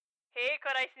Hey,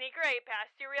 could I sneak right past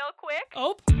you real quick?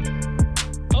 Oh.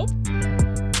 Oh.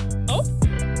 Oh.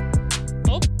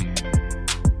 Oh.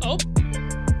 Oh.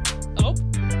 Oh.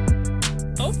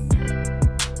 Oh.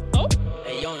 Oh.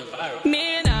 Hey, yo, environment.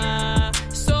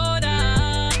 Minnesota.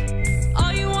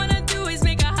 All you wanna do is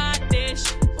make a hot dish.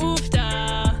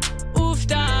 Oofda.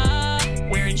 Oofda.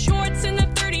 Wearing shorts in the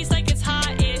 30s like it's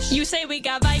hot-ish. You say we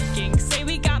got Vikings, say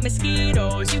we got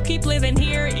mosquitoes. You keep living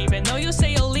here even though you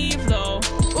say you'll leave though.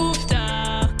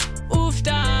 Oofda.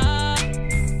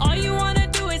 Oofda. All you wanna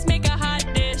do is make a hot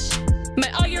dish.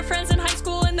 Met all your friends in high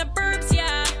school in the burbs,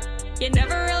 yeah. You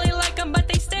never really like them, but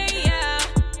they stay, yeah.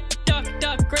 Duck,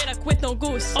 grey duck with no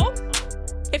goose. Oh,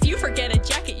 if you forget a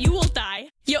jacket, you will die.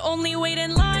 You only wait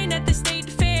in line at the state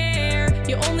fair.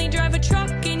 You only drive a truck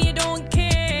and you don't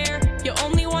care. You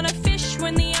only wanna fish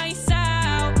when the ice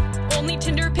out. Only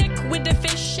Tinder pick with the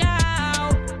fish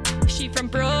out. She from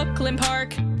Brooklyn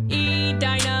Park,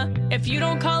 Edina. If you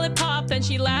don't call it pop, then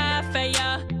she laugh at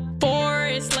ya.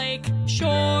 Forest Lake,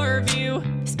 Shoreview,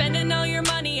 spending all your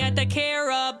money at the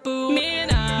Caribou.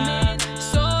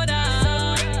 Minnesota,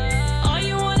 all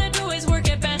you wanna do is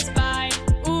work at Best Buy.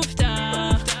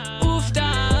 Oofda,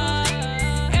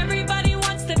 oofda, everybody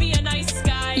wants to be a nice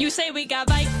guy. You say we got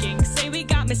Vikings, say we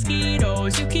got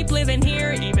mosquitoes. You keep living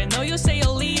here even though you say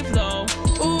you'll leave though.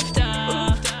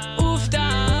 Oofda,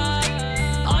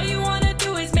 oofda, all you wanna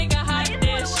do is make a hot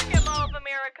dish. I just wanna work at Mall of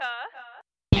America.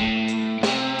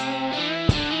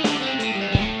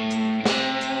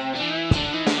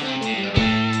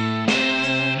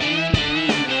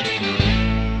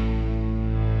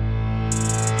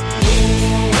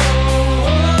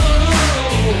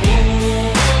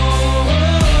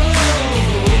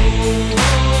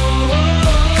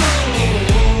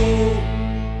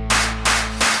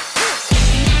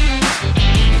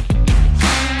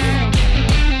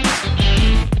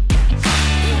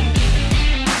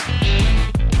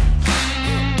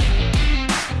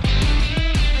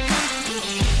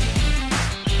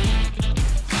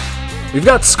 We've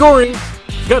got scoring.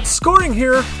 We've got scoring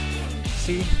here.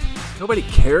 See, nobody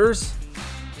cares.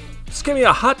 Just give me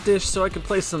a hot dish so I can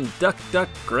play some duck,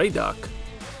 gray duck.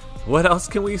 What else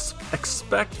can we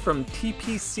expect from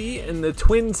TPC in the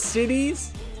Twin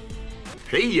Cities?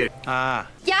 Hey. Yeah. Yeah.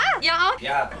 Yeah.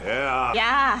 Yeah.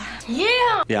 Yeah.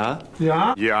 Yeah.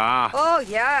 Yeah. Yeah. Oh,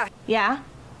 yeah. Yeah.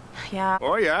 Yeah.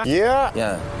 Oh, yeah. Yeah.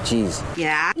 Yeah. Jeez.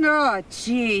 Yeah. Oh,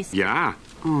 jeez. Yeah.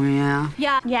 Oh, yeah.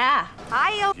 Yeah. Yeah.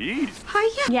 Hiya. Jeez.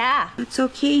 Hiya. Yeah. It's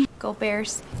okay. Go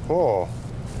Bears. Oh.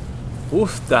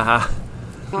 Oofda.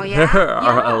 Oh, yeah. There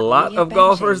are a lot of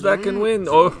golfers that can win.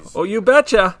 Oh, you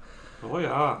betcha. Oh,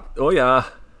 yeah. Oh, yeah.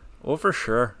 Oh, for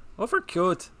sure. Oh, for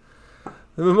cute.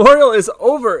 The Memorial is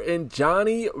over, and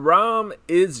Johnny Rahm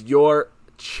is your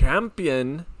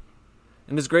champion.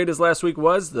 And as great as last week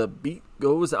was, the beat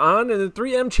goes on, and the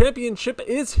 3M Championship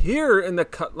is here, and the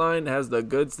cut line has the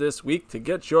goods this week to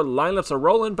get your lineups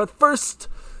a-rolling. But first,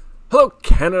 hello,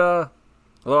 Canada.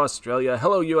 Hello, Australia.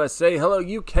 Hello, USA. Hello,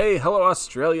 UK. Hello,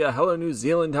 Australia. Hello, New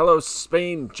Zealand. Hello,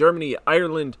 Spain, Germany,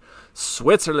 Ireland,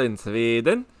 Switzerland,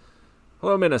 Sweden.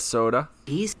 Hello, Minnesota.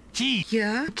 Jeez.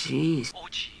 Yeah. Jeez.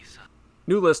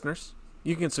 New listeners,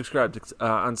 you can subscribe to,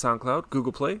 on SoundCloud,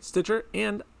 Google Play, Stitcher,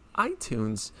 and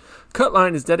iTunes.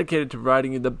 Cutline is dedicated to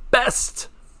providing you the best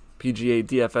PGA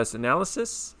DFS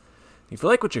analysis. If you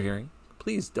like what you're hearing,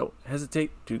 please don't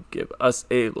hesitate to give us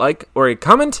a like or a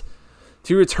comment.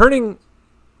 To returning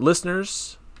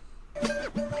listeners,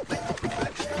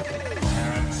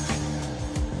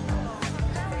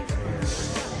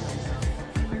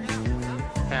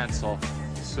 Hansel.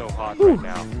 So hot right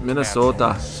now.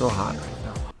 Minnesota, so hot right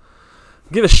now.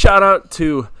 Give a shout out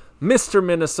to Mr.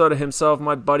 Minnesota himself,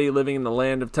 my buddy living in the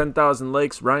land of 10,000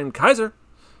 lakes, Ryan Kaiser,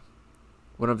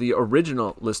 one of the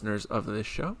original listeners of this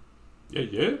show.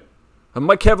 Yeah. I'm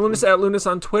Mike Lunas at Lunas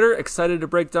on Twitter. Excited to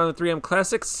break down the 3M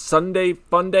Classic. Sunday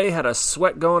fun day. Had a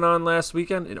sweat going on last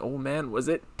weekend, and oh man, was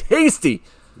it tasty!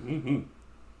 Mm-hmm.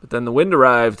 But then the wind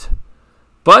arrived.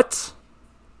 But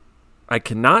I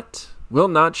cannot, will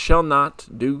not, shall not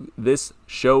do this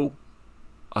show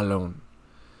alone.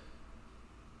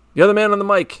 The other man on the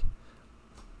mic,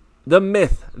 the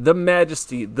myth, the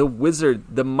majesty, the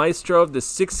wizard, the maestro of the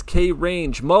 6K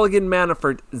range, Mulligan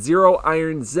Manafort, Zero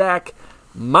Iron Zac,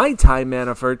 Mai Tai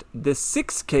Manafort, the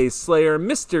 6K Slayer,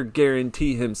 Mr.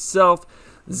 Guarantee himself,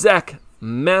 Zac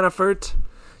Manafort.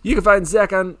 You can find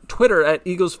Zac on Twitter at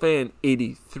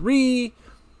EaglesFan83.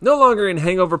 No longer in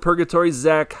hangover purgatory.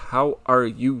 Zac, how are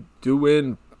you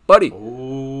doing, buddy?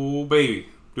 Oh, baby.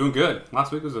 Doing good.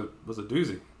 Last week was a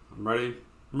doozy. I'm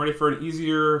ready for an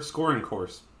easier scoring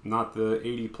course. Not the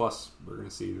 80 plus we're going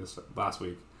to see this last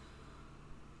week.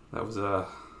 That was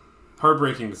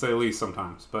heartbreaking to say the least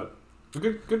sometimes, but a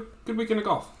good weekend of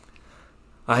golf.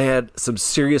 I had some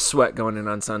serious sweat going in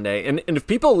on Sunday, and if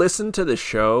people listen to the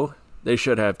show, they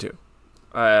should have too.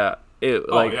 Yeah,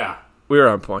 we were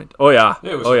on point. Oh yeah,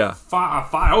 it was fire.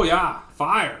 Oh yeah,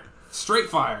 fire, straight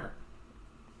fire.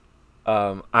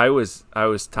 I was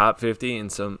top 50 in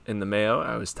the Mayo.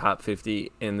 I was top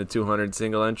 50 in the 200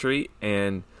 single entry,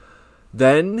 and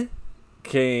then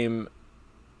came.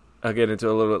 I'll get into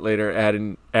it a little bit later.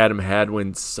 Adam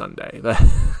Hadwin's Sunday.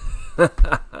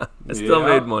 I still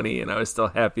made money, and I was still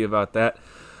happy about that.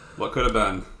 What could have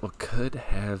been? What could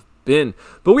have been?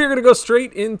 But we are going to go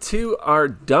straight into our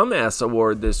Dumbass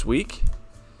Award this week.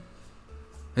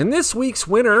 And this week's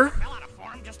winner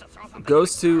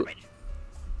goes to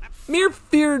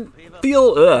Muirfield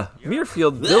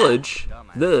Village.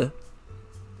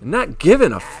 Not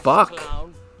giving a fuck.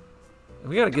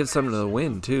 We got to give something to the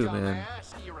win, too, man.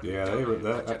 Yeah,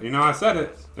 I said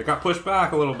it. It got pushed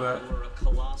back a little bit.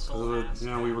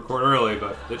 We record early,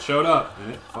 but it showed up,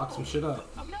 and it fucked some shit up.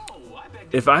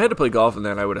 If I had to play golf in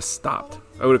that, I would have stopped.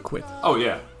 I would have quit. Oh,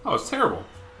 yeah. Oh, it's terrible.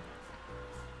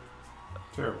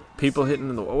 Terrible. People hitting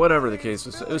in the wall, whatever the case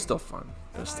was, it was still fun.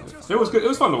 It was good. It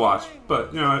was fun to watch,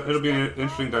 but, it'll be an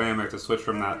interesting dynamic to switch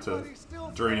from that to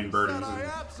draining birdies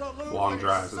and long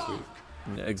drives this week.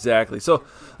 Yeah, exactly. So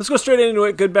let's go straight into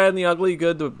it. Good, bad, and the ugly.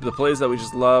 Good, the plays that we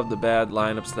just love. The bad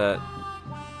lineups that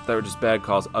were just bad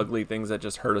calls. Ugly things that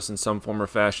just hurt us in some form or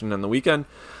fashion on the weekend.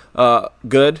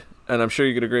 Good, and I'm sure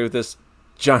you could agree with this.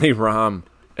 Johnny Rahm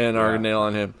and our nail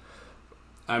on him.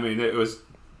 I mean, that was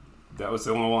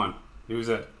the only one. He was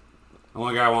it. The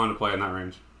only guy I wanted to play in that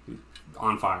range.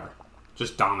 On fire.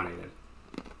 Just dominated.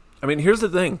 I mean, here's the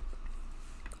thing.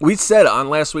 We said on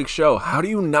last week's show, how do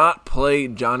you not play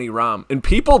Johnny Rahm? And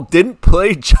people didn't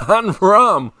play John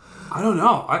Rahm. I don't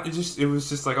know. It was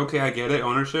just like, okay, I get it,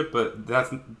 ownership, but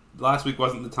last week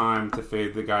wasn't the time to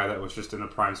fade the guy that was just in a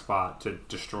prime spot to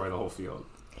destroy the whole field.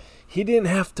 He didn't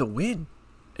have to win,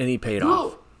 and he paid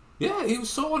off. Yeah, he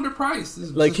was so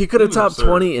underpriced. Like, he could have topped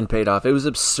 20 and paid off. It was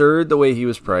absurd the way he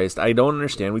was priced. I don't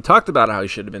understand. We talked about how he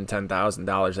should have been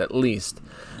 $10,000 at least.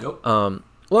 Yep.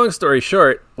 Long story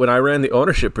short, when I ran the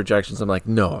ownership projections, I'm like,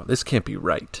 no, this can't be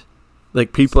right.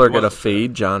 Like, people are going to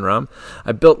fade John Rahm.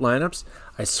 I built lineups.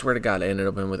 I swear to God, I ended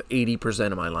up in with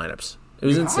 80% of my lineups. It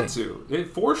was insane. You had to.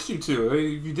 It forced you to.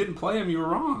 If you didn't play him, you were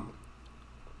wrong.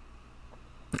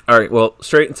 All right, well,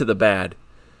 straight into the bad.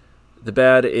 The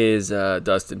bad is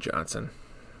Dustin Johnson.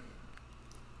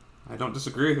 I don't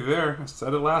disagree with you there. I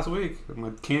said it last week.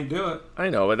 I can't do it. I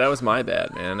know, but that was my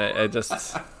bad, man. I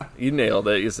just... You nailed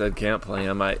it. You said can't play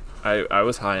him. I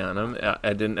was high on him.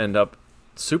 I didn't end up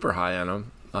super high on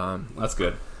him. That's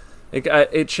good.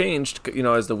 It changed,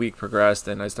 as the week progressed,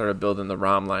 and I started building the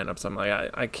ROM lineups. I'm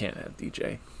like, I can't have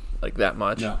DJ like that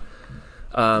much. Yeah.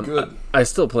 Good. I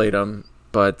still played him,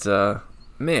 but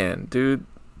man, dude,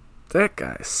 that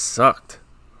guy sucked.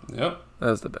 Yep. That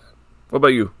was the bad. What about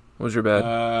you? What was your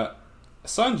bad?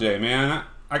 Sanjay, man.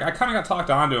 I kind of got talked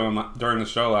onto him during the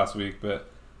show last week, but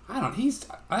I don't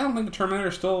think the Terminator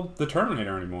is still the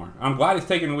Terminator anymore. I'm glad he's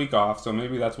taking a week off, so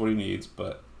maybe that's what he needs,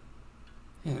 but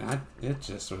it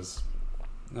just was,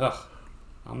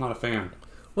 I'm not a fan.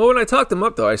 Well, when I talked him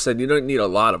up, though, I said you don't need a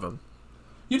lot of them.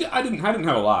 I didn't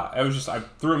have a lot. I was just, I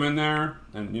threw him in there,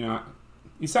 and,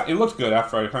 he looked good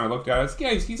after I kind of looked at it.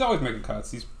 Yeah, he's always making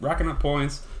cuts. He's racking up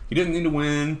points. He didn't need to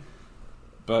win,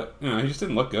 but, he just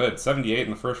didn't look good. 78 in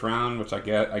the first round, which I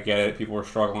get it. People were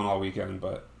struggling all weekend,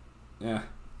 but, yeah.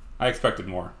 I expected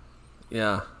more.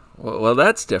 Yeah. Well,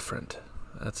 that's different.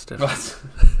 That's different.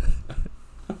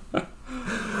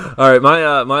 All right, my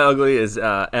ugly is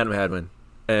Adam Hadwin,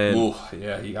 and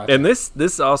he got. And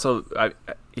this also,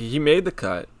 he made the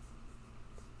cut.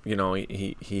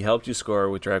 He helped you score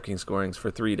with DraftKings scorings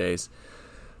for 3 days.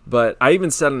 But I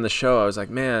even said on the show, I was like,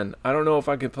 man, I don't know if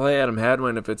I could play Adam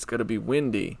Hadwin if it's going to be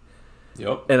windy.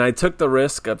 Yep. And I took the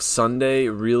risk of Sunday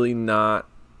really not.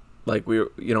 Like, it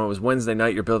was Wednesday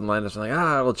night, you're building lineups. I'm like,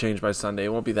 it'll change by Sunday. It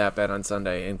won't be that bad on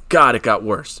Sunday. And, God, it got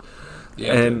worse.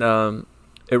 Yeah, and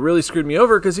it really screwed me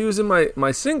over because he was in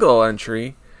my single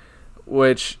entry,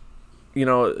 which,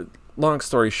 long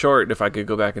story short, if I could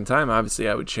go back in time, obviously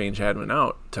I would change Hadwin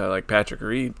out to, like, Patrick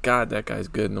Reed. God, that guy's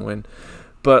good in the win.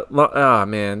 But,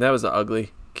 man, that was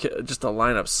ugly. Just a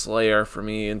lineup slayer for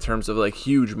me in terms of, like,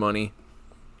 huge money.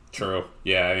 True.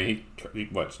 Yeah, I mean, he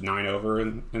 9 over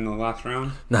in the last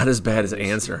round? Not as bad as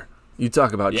Answer. You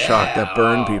talk about chalk that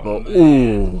burned people. Man.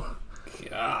 Ooh.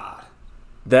 God.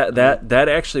 That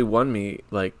actually won me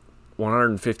like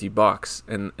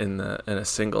 $150 in a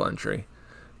single entry.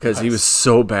 because he was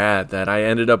so bad that I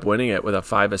ended up winning it with a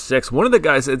 5 of 6. One of the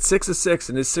guys had 6 of 6,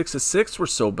 and his 6 of 6 were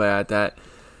so bad that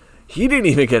he didn't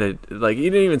even get it. Like, he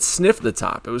didn't even sniff the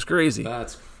top. It was crazy.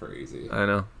 That's crazy. I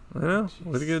know. Jeez.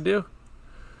 What are you gonna do?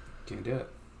 Can't do it.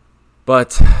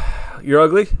 But you're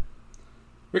ugly.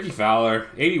 Ricky Fowler,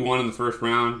 81 in the first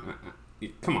round.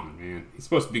 Come on, man. He's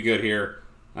supposed to be good here.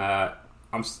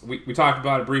 We talked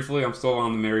about it briefly. I'm still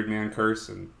on the married man curse,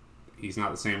 and he's not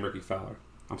the same Ricky Fowler.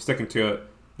 I'm sticking to it.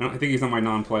 I think he's on my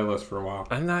non-play list for a while.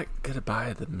 I'm not gonna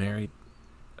buy the married.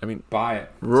 I mean, Buy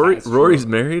it. Rory's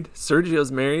married.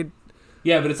 Sergio's married.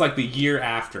 Yeah, but it's like the year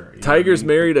after. Tiger's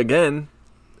married again.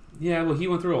 Yeah, well, he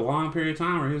went through a long period of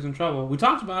time where he was in trouble. We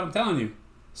talked about it, I'm telling you.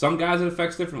 Some guys it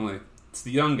affects differently. It's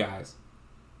the young guys.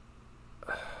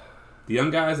 The young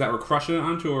guys that were crushing it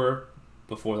on tour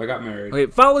before they got married. Okay,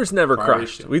 Fowler's never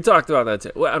crushed. We talked about that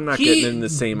too. Well, I'm not getting in the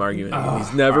same argument.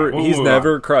 He's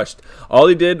never crushed. All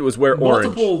he did was wear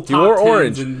orange. He wore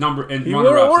orange. He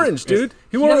wore orange, dude.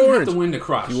 He wore orange. He doesn't have to win to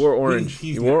crush. He wore orange.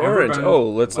 He wore orange. Oh,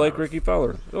 let's like Ricky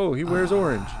Fowler. Oh, he wears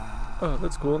orange. Oh,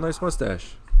 that's cool. Nice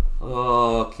mustache.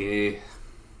 Okay.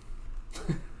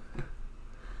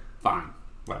 Fine.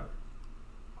 Whatever.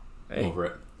 Hey, over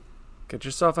it. Get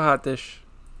yourself a hot dish.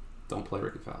 Don't play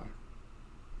Ricky Fowler.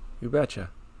 You betcha.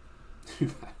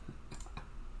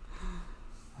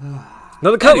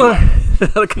 Another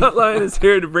cut line is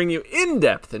here to bring you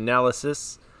in-depth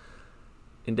analysis,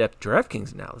 in-depth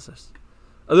DraftKings analysis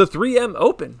of the 3M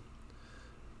Open.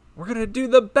 We're going to do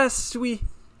the best we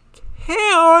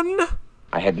can.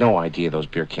 I had no idea those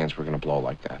beer cans were going to blow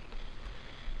like that.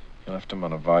 You left him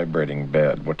on a vibrating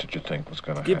bed. What did you think was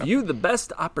going to happen? Give you the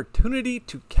best opportunity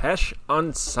to cash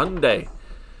on Sunday.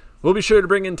 We'll be sure to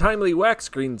bring in timely wax,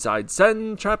 greenside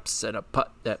send traps, and a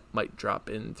putt that might drop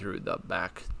in through the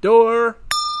back door.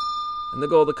 And the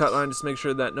goal of the cut line is to make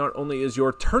sure that not only is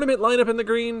your tournament lineup in the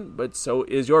green, but so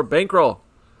is your bankroll.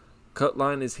 Cut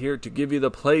line is here to give you the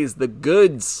plays, the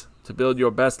goods, to build your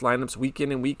best lineups week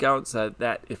in and week out, so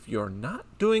that if you're not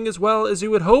doing as well as you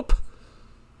would hope,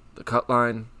 the cut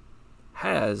line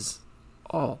has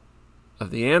all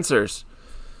of the answers.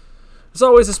 As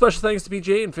always, a special thanks to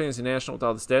BJ and Fantasy National with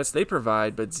all the stats they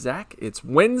provide. But Zach, it's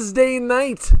Wednesday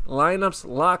night. Lineups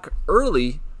lock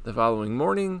early the following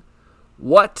morning.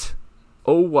 What,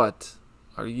 oh what,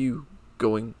 are you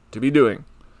going to be doing?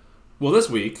 Well, this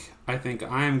week, I think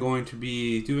I am going to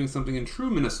be doing something in true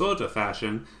Minnesota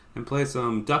fashion and play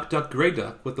some Duck, Duck, Grey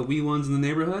Duck with the wee ones in the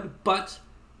neighborhood. But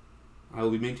I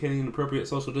will be maintaining an appropriate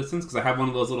social distance because I have one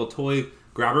of those little toy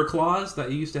grabber claws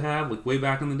that you used to have like way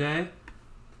back in the day.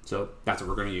 So that's what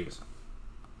we're going to use.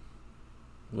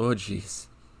 Oh, jeez.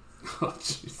 Oh,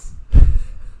 jeez.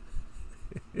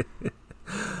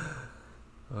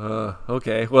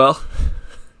 Okay, well.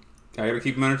 I got to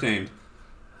keep them entertained.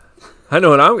 I know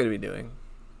what I'm going to be doing.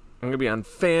 I'm going to be on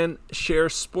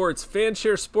FanShare Sports.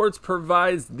 FanShare Sports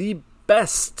provides the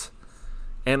best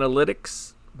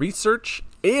analytics, research,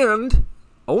 and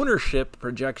ownership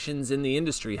projections in the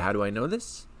industry. How do I know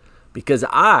this? Because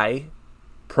I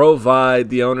provide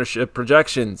the ownership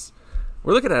projections.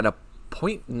 We're looking at a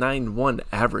 0.91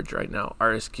 average right now.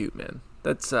 RSQ, man.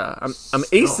 That's I'm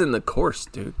acing the course,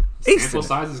 dude. Sample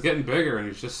size is getting bigger, and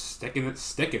he's just sticking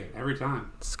it every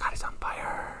time. Scotty's on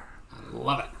fire. I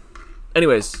love it.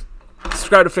 Anyways,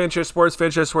 subscribe to FanShare Sports,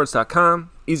 fansharesports.com.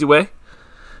 Easy way.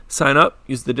 Sign up.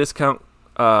 Use the discount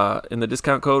in the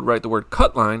discount code. Write the word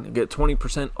CUTLINE and get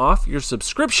 20% off your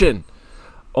subscription.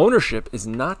 Ownership is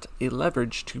not a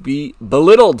leverage to be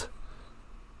belittled.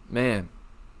 Man.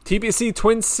 TPC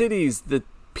Twin Cities, the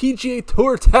PGA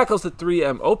Tour tackles the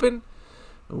 3M Open.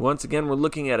 Once again, we're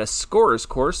looking at a scorer's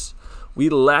course. We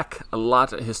lack a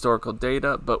lot of historical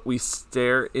data, but we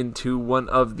stare into one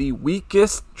of the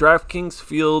weakest DraftKings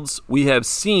fields we have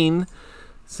seen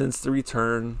since the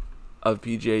return of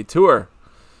PGA Tour.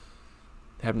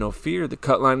 Have no fear, the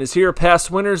cut line is here.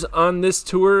 Past winners on this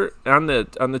tour, on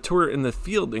the tour in the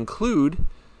field include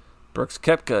Brooks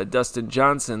Koepka, Dustin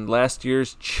Johnson, last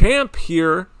year's champ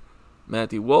here,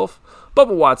 Matthew Wolff,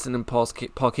 Bubba Watson, and Paul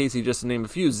Casey, just to name a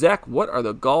few. Zach, what are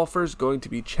the golfers going to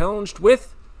be challenged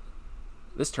with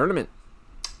this tournament?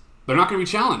 They're not going to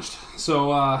be challenged. So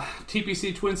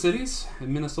TPC Twin Cities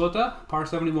in Minnesota, par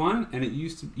 71, and it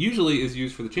usually is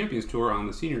used for the Champions Tour on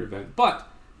the senior event, but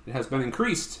it has been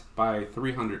increased by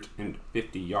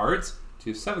 350 yards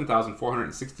to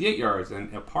 7,468 yards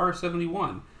and a par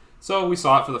 71. So we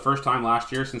saw it for the first time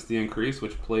last year since the increase,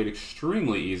 which played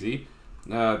extremely easy.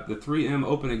 The 3M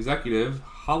Open executive,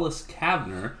 Hollis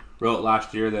Kavner, wrote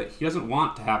last year that he doesn't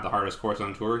want to have the hardest course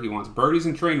on tour. He wants birdies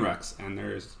and train wrecks, and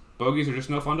bogeys are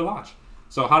just no fun to watch.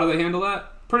 So how do they handle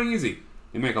that? Pretty easy.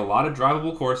 They make a lot of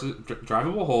drivable courses,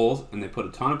 drivable holes, and they put a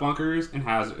ton of bunkers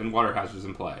and water hazards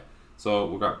in play. So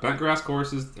we've got bent grass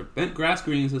courses. They're bent grass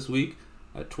greens this week.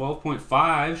 At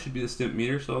 12.5 should be the stimp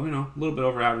meter, so a little bit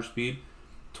over average speed.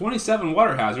 27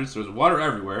 water hazards, so there's water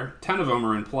everywhere. 10 of them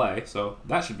are in play, so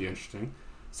that should be interesting.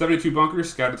 72 bunkers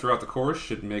scattered throughout the course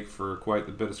should make for quite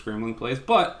a bit of scrambling plays,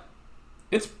 but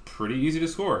it's pretty easy to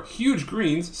score. Huge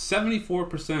greens,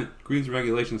 74% greens and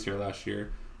regulations here last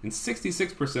year, and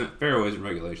 66% fairways and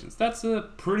regulations. That's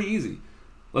pretty easy.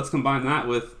 Let's combine that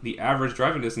with the average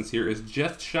driving distance here is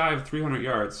just shy of 300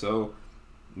 yards, so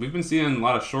we've been seeing a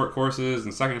lot of short courses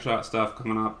and second shot stuff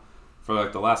coming up for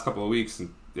like the last couple of weeks,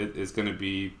 and it is going to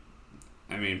be,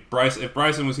 if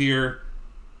Bryson was here,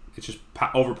 it's just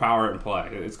overpower it and play.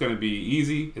 It's going to be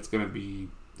easy. It's going to be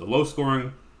the low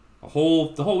scoring. The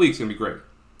whole week's going to be great.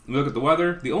 And look at the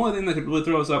weather. The only thing that could really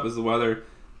throw us up is the weather.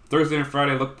 Thursday and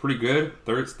Friday look pretty good.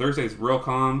 Thursday's real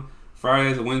calm.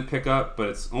 Friday's a wind pickup, but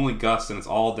it's only gusts and it's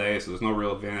all day, so there's no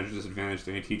real advantage or disadvantage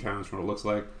to any tee times from what it looks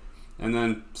like. And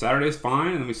then Saturday's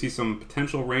fine, and we see some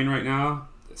potential rain right now,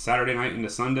 Saturday night into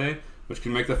Sunday, which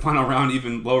can make the final round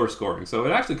even lower scoring. So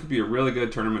it actually could be a really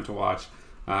good tournament to watch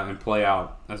and play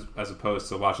out as opposed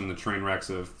to watching the train wrecks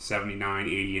of 79,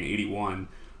 80, and 81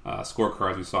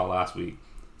 scorecards we saw last week.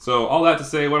 So all that to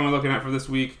say, what am I looking at for this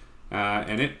week?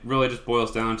 And it really just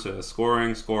boils down to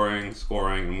scoring,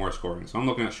 and more scoring. So I'm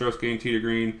looking at strokes gained tee to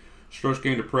green, strokes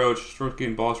gained approach, strokes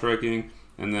gained ball striking,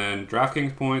 and then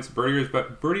DraftKings points,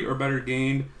 birdie or better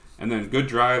gained, and then good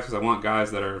drives because I want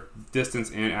guys that are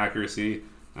distance and accuracy.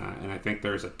 And I think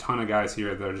there's a ton of guys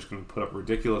here that are just going to put up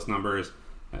ridiculous numbers.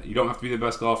 You don't have to be the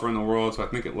best golfer in the world, so I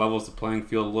think it levels the playing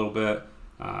field a little bit.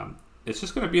 It's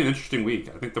just going to be an interesting week.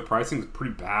 I think the pricing is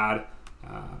pretty bad.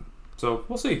 So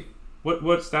we'll see. What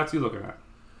stats are you looking at?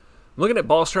 I'm looking at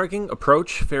ball striking,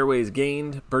 approach, fairways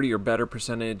gained, birdie or better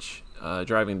percentage,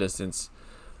 driving distance,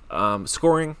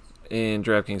 scoring, and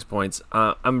DraftKings points.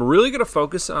 I'm really going to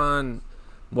focus on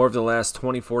more of the last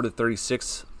 24 to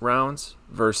 36 rounds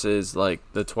versus like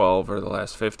the 12 or the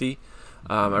last 50.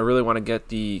 I really want to get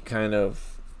the kind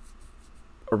of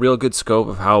a real good scope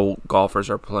of how golfers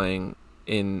are playing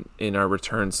in our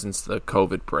return since the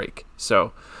COVID break.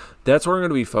 So that's what we're going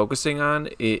to be focusing on.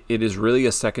 It is really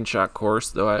a second shot course,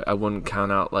 though I wouldn't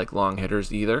count out like long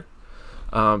hitters either.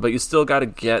 But you still got to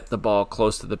get the ball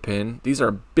close to the pin. These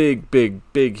are big,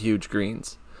 huge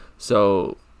greens.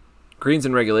 So greens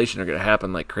in regulation are going to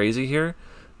happen like crazy here.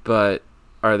 But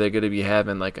are they going to be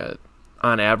having like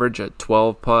on average a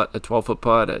 12-foot putt, a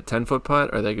 10-foot putt?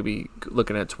 Or are they going to be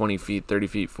looking at 20 feet, 30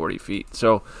 feet, 40 feet?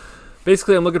 So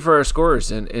basically, I'm looking for our scores,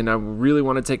 and I really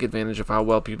want to take advantage of how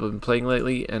well people have been playing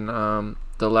lately. And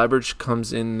the leverage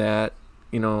comes in that,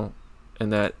 in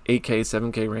that 8K,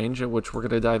 7K range, which we're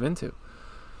going to dive into.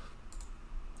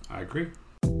 I agree.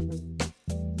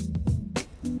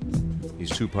 He's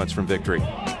 2 putts from victory.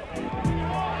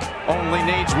 Only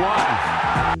needs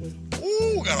one.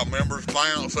 Ooh, got a members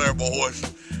bounce there, boys.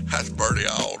 That's birdie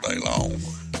all day long.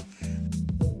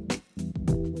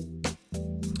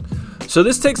 So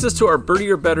this takes us to our birdie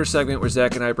or better segment where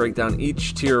Zach and I break down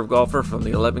each tier of golfer from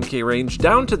the 11K range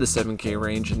down to the 7K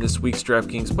range in this week's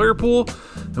DraftKings player pool.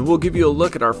 And we'll give you a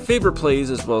look at our favorite plays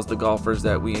as well as the golfers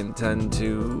that we intend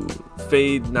to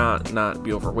fade, not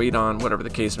be overweight on, whatever the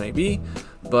case may be.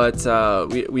 But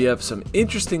we have some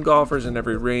interesting golfers in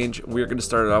every range. We're going to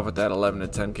start it off with that 11 to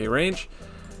 10K range.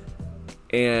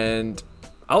 And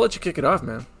I'll let you kick it off,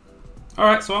 man. All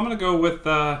right, so I'm going to go with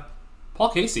Paul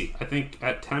Casey. I think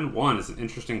at 10-1 is an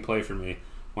interesting play for me.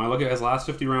 When I look at his last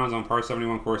 50 rounds on par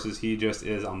 71 courses, he just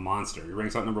is a monster. He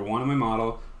ranks out number 1 in my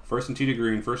model, first in tee to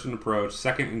green, first in approach,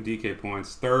 second in DK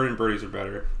points, third in birdies or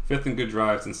better, fifth in good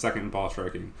drives, and second in ball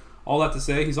striking. All that to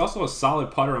say, he's also a solid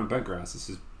putter on bent grass. This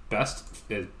is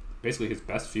basically his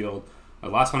best field. The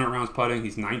last 100 rounds putting,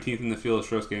 he's 19th in the field of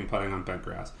strokes gained putting on bent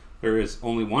grass. There is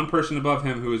only one person above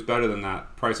him who is better than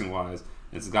that pricing-wise.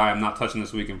 It's the guy I'm not touching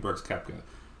this week in Brooks Koepka.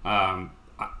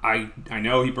 I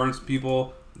know he burned some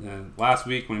people last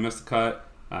week when he missed the cut,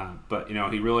 but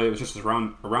he really, it was just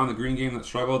around the green game that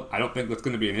struggled. I don't think that's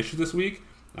going to be an issue this week.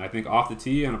 I think off the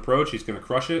tee and approach, he's going to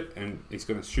crush it, and he's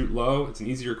going to shoot low. It's an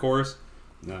easier course.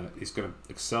 He's going to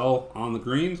excel on the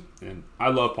greens, and I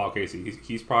love Paul Casey.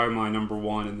 He's probably my number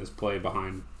 1 in this play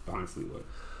behind Fleetwood.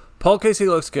 Paul Casey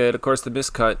looks good. Of course, the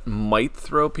miscut might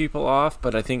throw people off,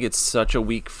 but I think it's such a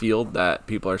weak field that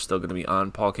people are still going to be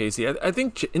on Paul Casey. I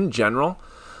think in general,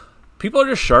 people are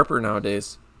just sharper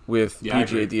nowadays with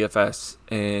PGA DFS,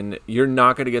 and you're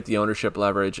not going to get the ownership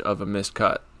leverage of a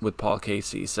miscut with Paul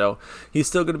Casey. So he's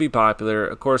still going to be popular.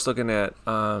 Of course, looking at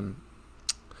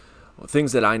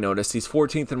things that I noticed, he's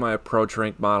 14th in my approach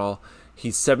rank model.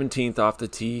 He's 17th off the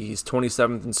tee. He's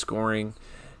 27th in scoring,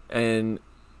 and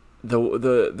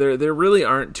there really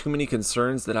aren't too many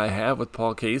concerns that I have with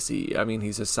Paul Casey. I mean,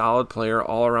 he's a solid player,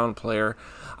 all-around player.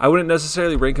 I wouldn't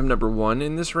necessarily rank him number 1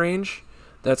 in this range.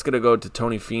 That's going to go to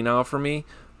Tony Finau for me.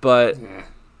 But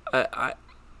I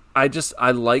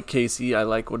like Casey. I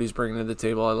like what he's bringing to the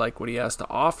table. I like what he has to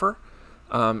offer.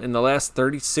 In the last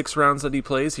 36 rounds that he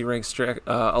plays, he ranks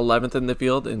 11th in the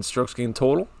field in strokes gained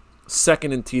total,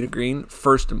 2nd in tee to green,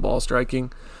 1st in ball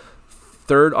striking,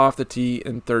 3rd off the tee,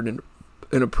 and 3rd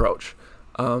in approach.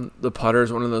 The putter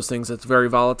is one of those things that's very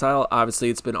volatile. Obviously,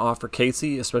 it's been off for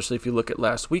Casey, especially if you look at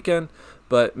last weekend.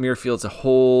 But Muirfield's a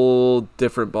whole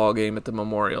different ball game at the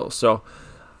Memorial. So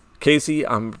Casey,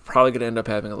 I'm probably going to end up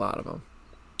having a lot of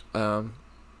them.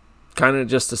 Kind of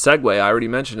just a segue, I already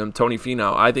mentioned him, Tony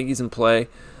Finau. I think he's in play.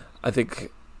 I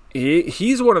think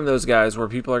he's one of those guys where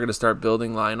people are going to start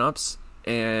building lineups,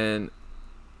 and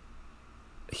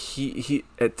he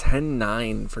at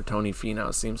 10-9 for Tony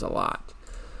Finau seems a lot.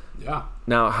 Yeah.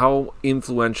 Now, how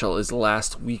influential is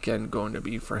last weekend going to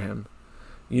be for him?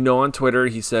 You know, on Twitter,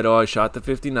 he said, I shot the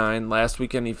 59. Last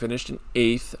weekend, he finished in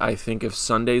 8th. I think if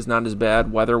Sunday's not as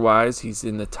bad weather-wise, he's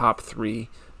in the top 3,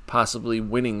 possibly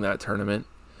winning that tournament.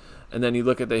 And then you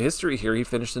look at the history here, he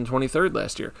finished in 23rd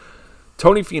last year.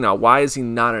 Tony Finau, why is he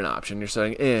not an option? You're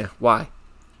saying, why?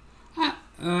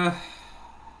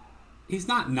 He's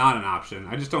not an option.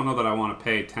 I just don't know that I want to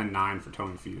pay 10-9 for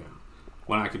Tony Finau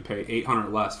when I could pay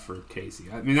 $800 less for Casey.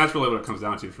 I mean, that's really what it comes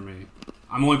down to for me.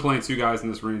 I'm only playing 2 guys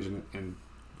in this range, and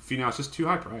Finau's just too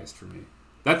high priced for me.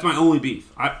 That's my only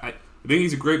beef. I think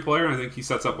he's a great player, and I think he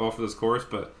sets up well for this course,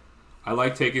 but I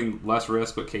like taking less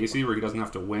risk with Casey where he doesn't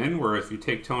have to win, where if you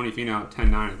take Tony Finau at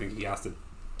 10-9, I think he has to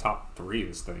top 3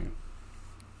 this thing.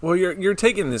 Well, you're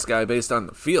taking this guy based on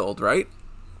the field, right?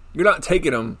 You're not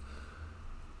taking him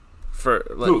for...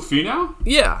 Who, Finau?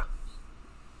 Yeah.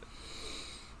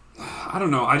 I don't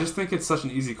know. I just think it's such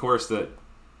an easy course that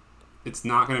it's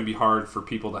not going to be hard for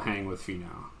people to hang with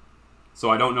Finau. So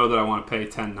I don't know that I want to pay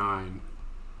 10-9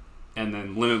 and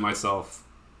then limit myself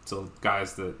to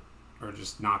guys that are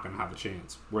just not going to have a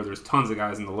chance. Where there's tons of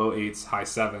guys in the low 8s, high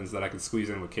 7s that I could squeeze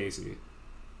in with Casey.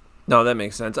 No, that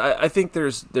makes sense. I think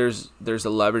there's a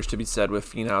leverage to be said with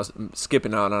Finau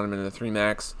skipping out on him in the 3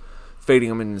 max, fading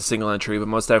him in the single entry, but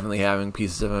most definitely having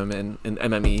pieces of him in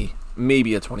MME,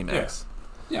 maybe a 20 max.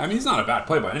 Yeah, I mean, he's not a bad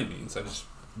play by any means. I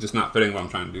just not fitting what I'm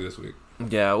trying to do this week.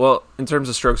 Yeah, well, in terms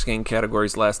of strokes gained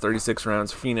categories, last 36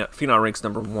 rounds, Finau ranks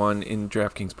number 1 in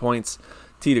DraftKings points,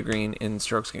 tee to green, in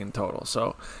strokes gained total.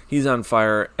 So he's on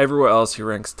fire. Everywhere else, he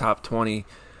ranks top 20,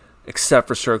 except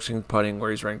for strokes gained putting,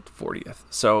 where he's ranked 40th.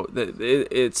 So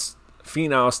it's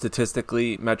Finau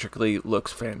statistically, metrically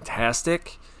looks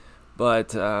fantastic,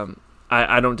 but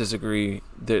I don't disagree.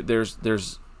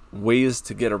 There's ways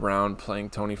to get around playing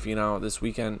Tony Finau this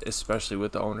weekend, especially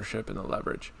with the ownership and the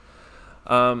leverage.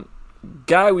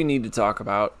 Guy we need to talk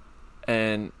about,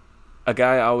 and a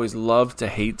guy I always love to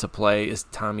hate to play, is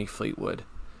Tommy Fleetwood.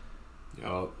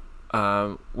 Yep.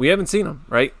 We haven't seen him,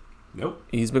 right? Nope.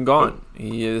 He's been gone.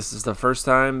 This is the first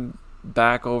time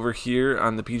back over here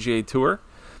on the PGA Tour.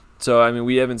 So, I mean,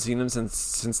 we haven't seen him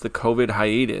since the COVID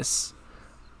hiatus.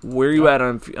 Where are you at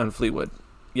on Fleetwood?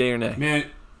 Yay or nay? Man,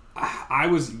 I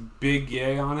was big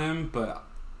yay on him, but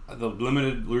the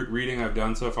limited reading I've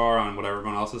done so far on what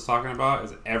everyone else is talking about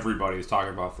is everybody's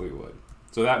talking about Fleetwood.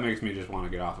 So that makes me just want to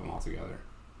get off him altogether.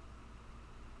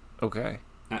 Okay.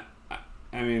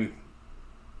 I mean,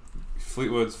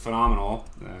 Fleetwood's phenomenal.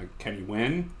 Can he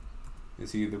win?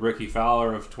 Is he the Ricky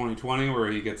Fowler of 2020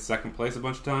 where he gets second place a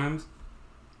bunch of times?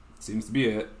 Seems to be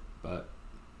it, but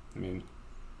I mean,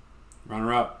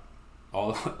 runner-up.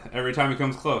 Every time he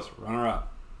comes close, runner-up.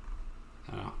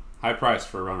 I don't know. High price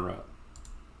for a runner-up.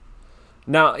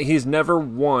 Now, he's never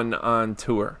won on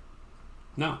tour.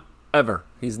 No. Ever.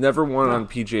 He's never won on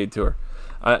PGA Tour.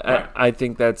 I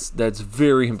think that's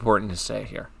very important to say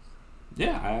here.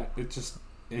 Yeah,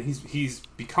 he's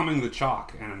becoming the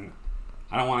chalk, and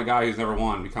I don't want a guy who's never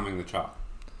won becoming the chalk.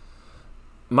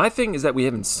 My thing is that we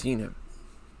haven't seen him.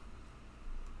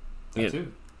 That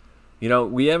too. You know,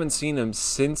 we haven't seen him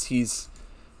since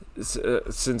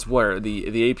since where?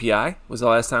 The API was the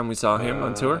last time we saw him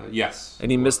on tour? Yes.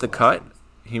 And he missed the cut?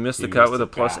 He missed the cut with a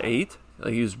 +8?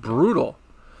 Like, he was brutal.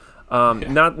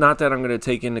 Not that I'm going to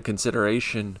take into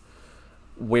consideration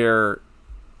where,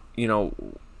 you know,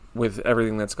 with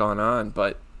everything that's gone on,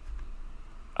 but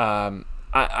I'm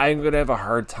going to have a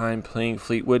hard time playing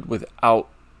Fleetwood without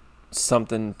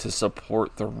something to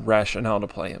support the rationale to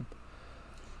play him.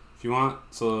 If you want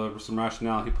some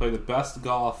rationale, he played the best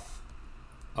golf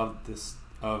of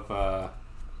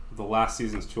the last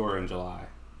season's tour in July.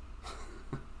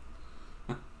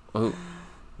 Oh.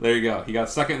 There you go. He got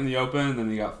second in the Open, then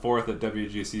he got fourth at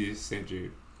WGC St.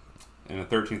 Jude, and a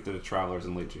 13th at the Travelers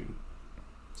in late June.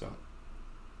 So,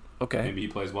 Okay. maybe he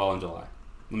plays well in July.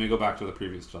 Let me go back to the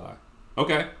previous July.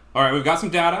 Okay. All right, we've got some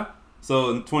data.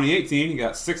 So in 2018, he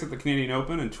got 6th at the Canadian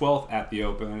Open and 12th at the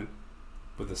Open,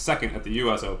 with a second at the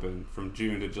U.S. Open from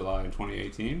June to July in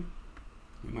 2018.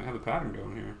 We might have a pattern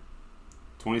going here.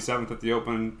 27th at the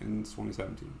Open in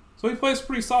 2017. So he plays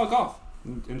pretty solid golf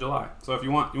in July. So if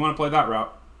you want to play that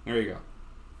route, there you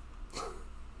go.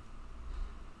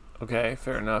 Okay,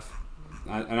 fair enough.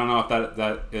 I don't know if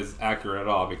that is accurate at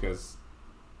all because,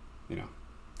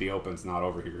 the Open's not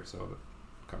over here, so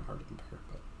it's kind of hard to compare.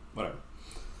 But whatever.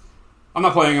 I'm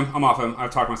not playing him. I'm off him. I've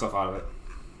talked myself out of it.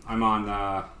 I'm only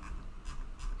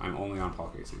on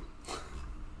Paul Casey.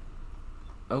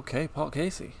 Okay, Paul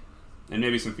Casey. And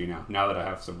maybe some Finau, now that I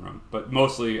have some room. But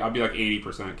mostly, I'll be like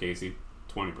 80% Casey,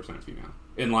 20% Finau.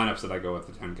 In lineups that I go with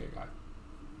the 10K guy.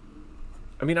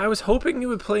 I mean, I was hoping you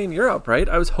would play in Europe, right?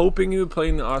 I was hoping you would play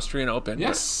in the Austrian Open.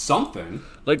 Yes, something.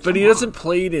 But he doesn't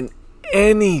play it in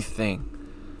anything.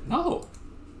 No.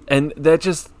 And that's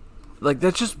just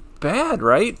bad,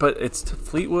 right? But it's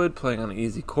Fleetwood playing on an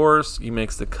easy course. He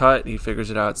makes the cut. He figures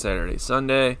it out Saturday,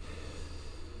 Sunday.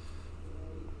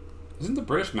 Isn't the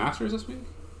British Masters this week?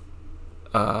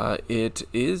 It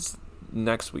is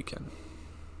next weekend.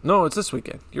 No, it's this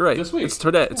weekend. You're right. This week. It's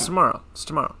today. Yeah. It's tomorrow. It's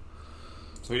tomorrow.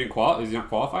 So he didn't Is he not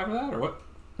qualified for that, or what?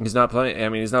 He's not playing. I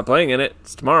mean, he's not playing in it.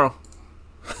 It's tomorrow.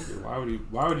 Why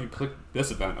would you pick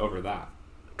this event over that?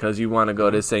 Because you want to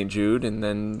go to St. Jude and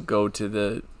then go to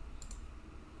the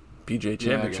PGA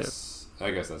Championship.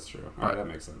 I guess that's true. All right, that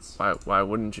makes sense. Why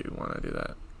wouldn't you want to do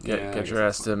that? Get your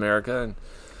that's ass to America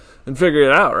and figure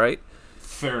it out, right?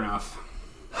 Fair enough.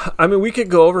 I mean, we could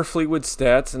go over Fleetwood's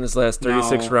stats in his last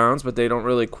 36 No. rounds, but they don't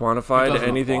really quantify It doesn't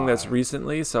anything apply. that's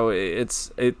recently. So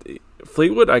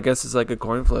Fleetwood, I guess, is like a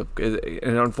coin flip,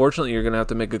 and unfortunately, you're going to have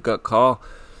to make a gut call.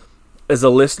 As a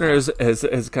listener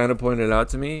has kind of pointed out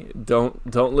to me, don't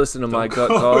listen to my gut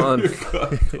call.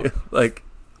 Like,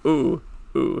 ooh.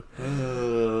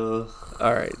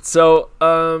 All right, so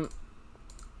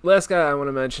last guy I want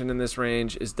to mention in this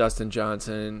range is Dustin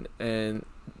Johnson, and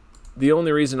the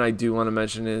only reason I do want to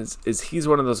mention is he's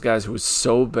one of those guys who was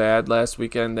so bad last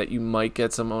weekend that you might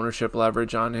get some ownership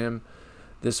leverage on him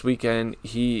this weekend.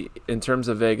 In terms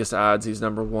of Vegas odds, he's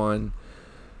number one.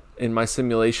 In my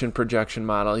simulation projection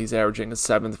model, he's averaging a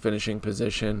 7th finishing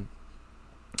position.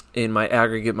 In my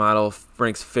aggregate model,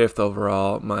 ranks 5th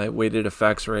overall. My weighted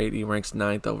effects rate, he ranks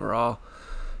 9th overall.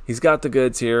 He's got the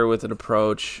goods here with an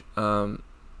approach.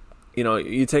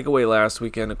 You take away last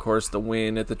weekend, of course, the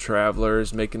win at the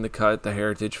Travelers, making the cut, the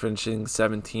Heritage finishing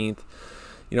 17th.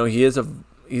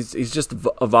 He's just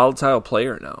a volatile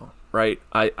player now, right?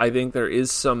 I think there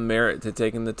is some merit to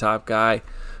taking the top guy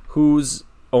whose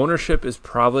ownership is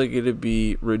probably going to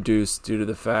be reduced due to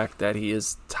the fact that he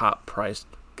is top-priced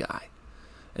guy.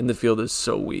 And the field is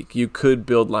so weak. You could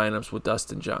build lineups with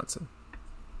Dustin Johnson.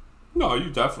 No, you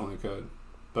definitely could,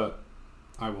 but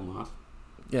I will not.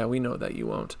 Yeah, we know that you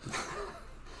won't.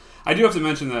 I do have to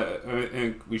mention that,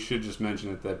 and we should just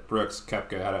mention it, that Brooks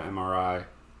Koepka had an MRI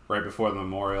right before the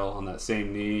Memorial on that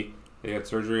same knee they had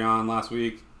surgery on last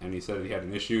week, and he said he had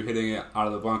an issue hitting it out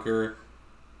of the bunker.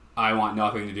 I want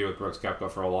nothing to do with Brooks Koepka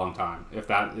for a long time, if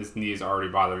his knee is already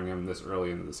bothering him this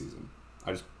early into the season.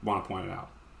 I just want to point it out.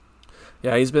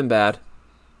 Yeah, he's been bad.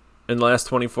 In the last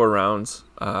 24 rounds,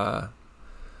 in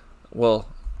the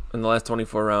last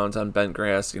 24 rounds on bent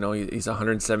grass, he's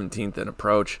 117th in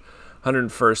approach,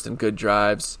 101st in good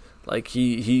drives. Like,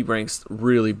 he ranks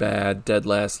really bad, dead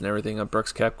last and everything on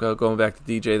Brooks Koepka. Going back to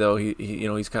DJ, though,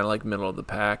 he's kind of like middle of the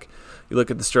pack. You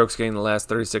look at the strokes gained in the last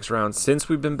 36 rounds since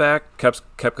we've been back,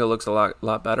 Koepka looks a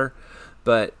lot better.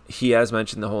 But he has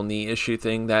mentioned the whole knee issue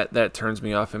thing. That turns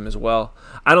me off him as well.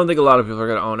 I don't think a lot of people are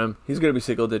going to own him. He's going to be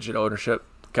single-digit ownership.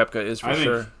 Koepka is for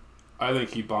sure. I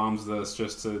think he bombs this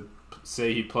just to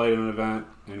say he played an event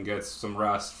and gets some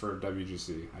rest for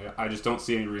WGC. I just don't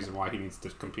see any reason why he needs to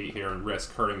compete here and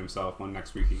risk hurting himself when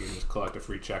next week he can just collect a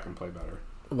free check and play better.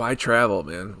 Why travel,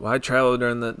 man? Why travel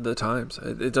during the times?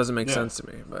 It doesn't make sense to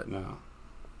me. But no.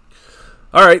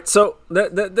 All right, so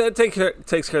that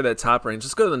takes care of that top range.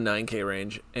 Let's go to the 9K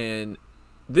range. And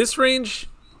this range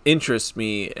interests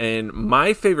me, and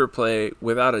my favorite play,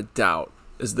 without a doubt,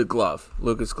 is the glove,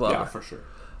 Lucas Glover. Yeah, for sure.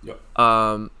 Yep.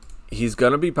 He's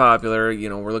going to be popular.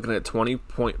 We're looking at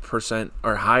 20%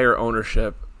 or higher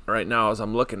ownership right now as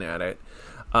I'm looking at it.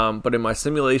 But in my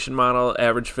simulation model,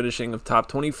 average finishing of top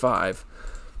 25,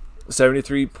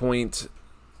 73.8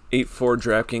 84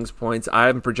 DraftKings points. I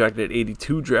have him projected at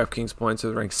 82 DraftKings points,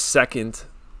 so ranked second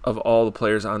of all the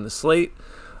players on the slate.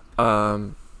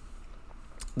 The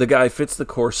guy fits the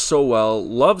course so well,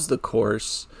 loves the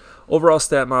course. Overall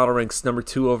stat model ranks number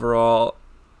 2 overall.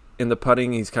 In the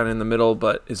putting, he's kind of in the middle,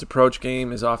 but his approach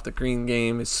game, his off the green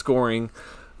game, his scoring,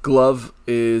 glove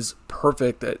is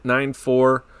perfect at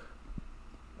 9.4.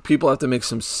 People have to make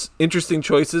some interesting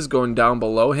choices going down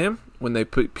below him when they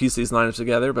piece these lineups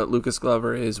together, but Lucas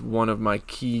Glover is one of my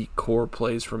key core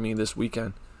plays for me this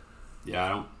weekend. Yeah,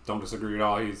 I don't disagree at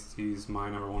all. He's my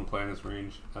number 1 play in this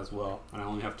range as well, and I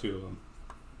only have 2 of them.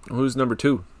 Who's number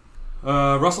 2?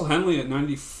 Russell Henley at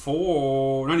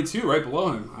 92, right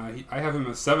below him. I have him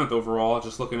as 7th overall,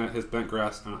 just looking at his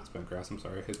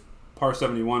his par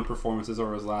 71 performances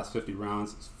over his last 50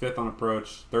 rounds. He's 5th on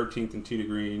approach, 13th in tee to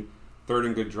green, 3rd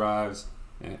in good drives,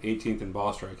 and 18th in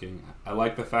ball striking. I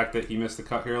like the fact that he missed the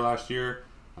cut here last year,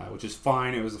 which is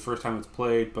fine. It was the first time it's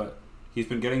played, but he's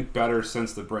been getting better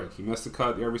since the break. He missed the cut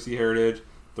at the RBC Heritage,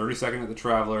 32nd at the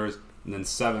Travelers, and then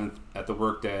 7th at the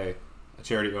Workday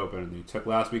Charity Open. And he took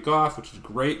last week off, which is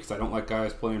great because I don't like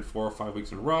guys playing 4 or 5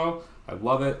 weeks in a row. I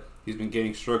love it. He's been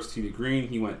gaining strokes tee to green.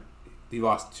 He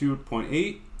lost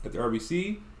 2.8 at the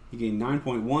RBC. He gained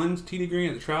 9.1 tee to green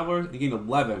at the Travelers. And he gained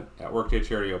 11 at Workday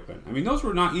Charity Open. I mean, those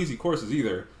were not easy courses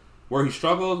either. Where he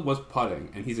struggled was putting,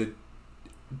 and he's a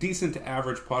decent to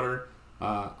average putter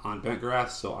on bent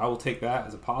grass. So I will take that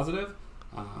as a positive.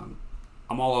 I'm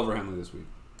all over Henley this week.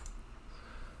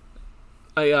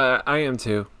 I am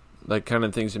too. Like kind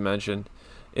of things you mentioned.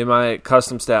 In my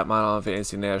custom stat model on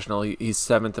Fantasy National, he's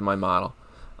 7th in my model.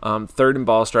 3rd in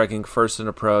ball striking, 1st in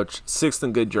approach, 6th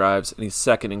in good drives, and he's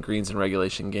 2nd in greens and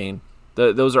regulation gain.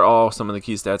 Those are all some of the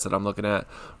key stats that I'm looking at.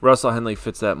 Russell Henley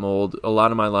fits that mold. A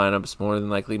lot of my lineups, more than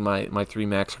likely, my 3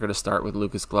 max are going to start with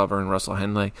Lucas Glover and Russell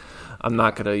Henley. I'm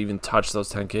not going to even touch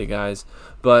those 10K guys.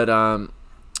 But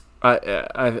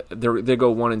they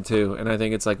go 1 and 2, and I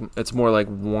think it's more like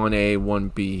 1A,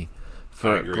 1B.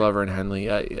 For Glover and Henley.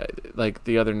 Like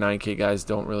the other 9K guys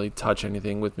don't really touch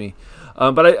anything with me.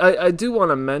 But I do want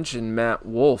to mention Matt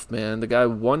Wolff, man. The guy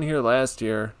won here last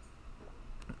year.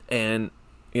 And,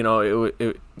 you know,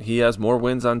 he has more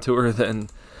wins on tour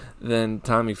than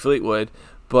Tommy Fleetwood.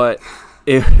 But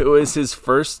it was his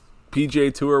first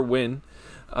PGA Tour win.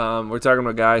 We're talking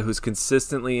about a guy who's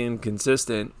consistently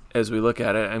inconsistent as we look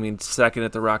at it. I mean, 2nd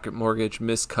at the Rocket Mortgage,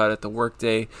 missed cut at the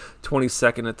Workday,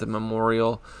 22nd at the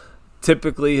Memorial.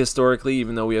 Typically, historically,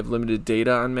 even though we have limited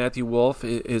data on Matthew Wolff,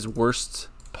 his worst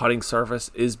putting surface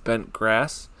is bent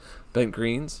greens.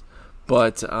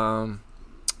 But,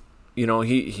 you know,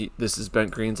 this is bent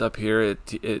greens up here at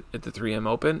the 3M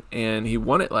Open, and he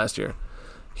won it last year.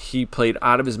 He played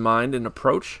out of his mind in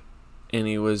approach, and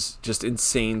he was just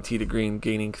insane tee to green,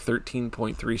 gaining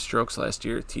 13.3 strokes last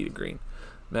year at tee to green.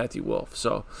 Matthew Wolff.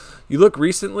 So you look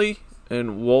recently,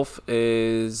 and Wolff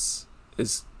is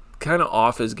kind of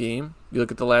off his game. You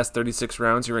look at the last 36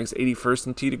 rounds, he ranks 81st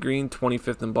in tee to green,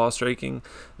 25th in ball striking,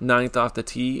 9th off the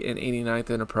tee, and 89th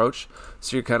in approach.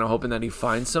 So you're kind of hoping that he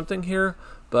finds something here.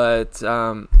 But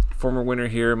former winner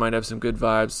here might have some good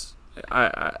vibes.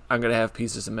 I'm going to have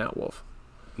pieces of Matt Wolff.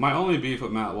 My only beef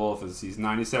with Matt Wolff is he's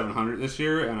 9,700 this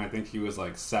year, and I think he was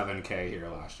like 7K here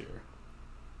last year.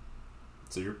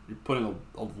 So you're putting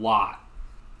a lot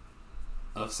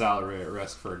of salary at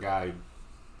risk for a guy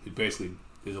who basically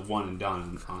is a one and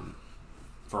done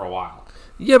for a while.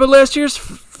 Yeah, but last year's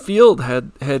field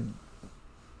had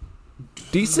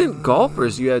decent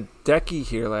golfers. You had Decky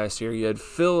here last year. You had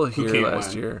Phil here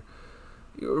last year.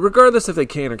 Regardless if they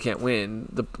can or can't win,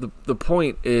 the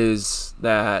point is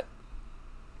that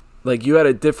like you had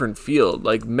a different field.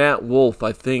 Like Matt Wolff,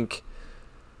 I think,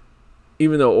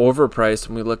 even though overpriced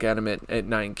when we look at him at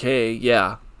 9K,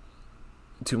 yeah,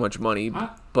 too much money.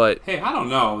 But hey, I don't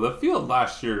know. The field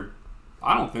last year,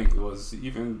 I don't think it was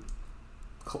even.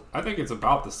 I think it's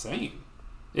about the same,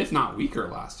 if not weaker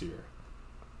last year.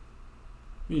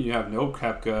 I mean, you have no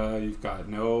Koepka, you've got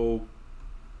no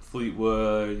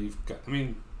Fleetwood, it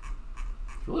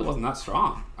really wasn't that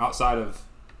strong outside of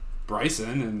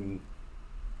Bryson, and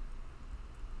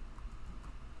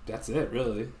that's it,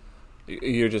 really.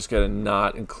 You're just going to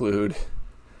not include...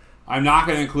 I'm not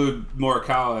going to include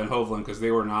Morikawa and Hovland because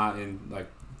they were not in, like,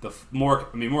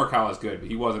 Morikawa is good, but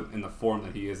he wasn't in the form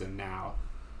that he is in now.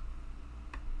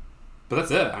 But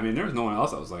that's it. I mean, there was no one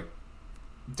else that was, like,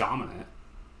 dominant.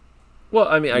 Well,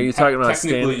 I mean, are you talking about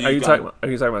standings? Are you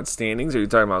talking about standings? Or are you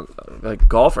talking about like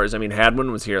golfers? I mean,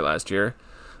 Hadwin was here last year.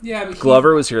 Yeah, but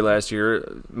Glover was here last year.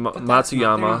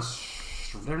 Matsuyama.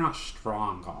 They're not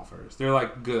strong golfers. They're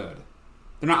like good.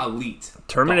 They're not elite.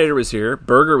 Terminator was here.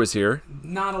 Berger was here.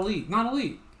 Not elite. Not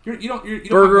elite. You don't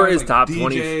Berger have guys is like top DJ,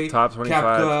 20, top 25.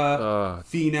 Koepka,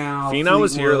 Finau. Finau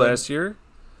was here Fleetwood. last year.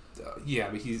 Yeah,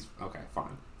 but he's okay.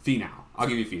 Fine. Finau. I'll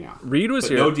give you Finau. Reed was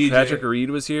But here. no DJ. Patrick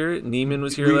Reed was here. Neiman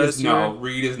was here Reed last year. No,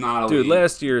 Reed is not elite. Dude,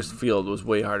 last year's field was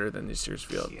way harder than this year's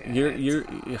field.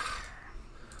 Yeah,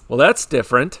 Well, that's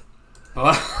different.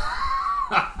 well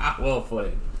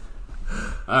played.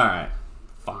 All right.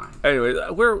 Fine. Anyway,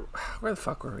 where the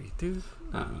fuck were we, dude?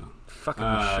 I don't know. Fucking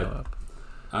show up.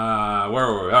 Where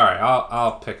were we? All right,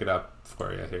 I'll pick it up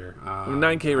for you here.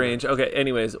 9K range. Okay.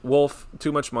 Anyways, Wolf,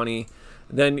 too much money.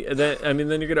 Then you're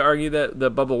gonna argue that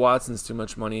Bubba Watson's too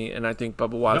much money, and I think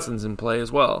Bubba Watson's in play as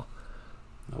well.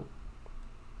 Nope.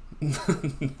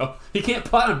 No, he can't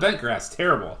putt on bent grass.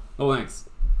 Terrible. No thanks.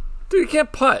 Dude, he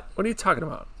can't putt. What are you talking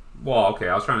about? Well, okay,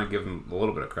 I was trying to give him a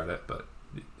little bit of credit, but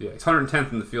yeah, he's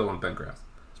 110th in the field on bent grass.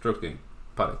 Stroke game,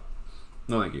 putting.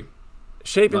 No, thank you.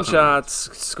 Shaping shots,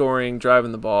 scoring,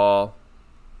 driving the ball.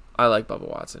 I like Bubba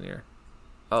Watson here.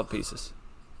 All pieces.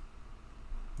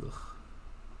 Ugh.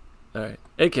 All right,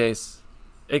 AK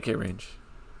range.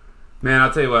 Man,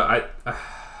 I'll tell you what,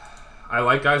 I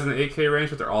like guys in the 8K range,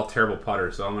 but they're all terrible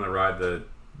putters. So I'm going to ride the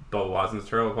Bubba Watson's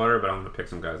terrible putter, but I'm going to pick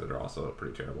some guys that are also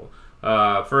pretty terrible.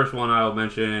 First one I'll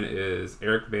mention is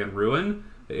Eric Van Ruin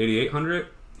at 8,800.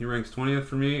 He ranks 20th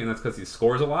for me, and that's because he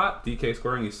scores a lot. DK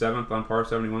scoring, he's 7th on par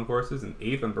 71 courses, and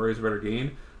 8th on birdies better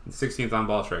gain, and 16th on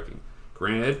ball striking.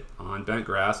 Granted, on bent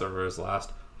grass over his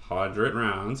last 100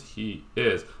 rounds, he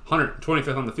is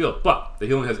 125th on the field, but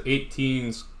he only has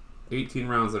 18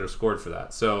 rounds that are scored for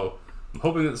that. So I'm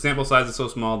hoping that the sample size is so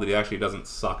small that he actually doesn't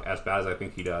suck as bad as I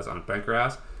think he does on bent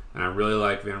grass. And I really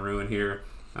like Van Ruin here.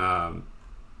 He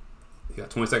got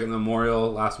 22nd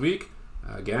Memorial last week.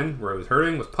 Again, where he was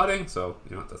hurting was putting, so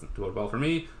it doesn't do it well for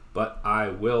me. But I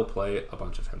will play a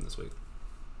bunch of him this week.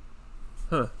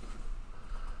 Huh.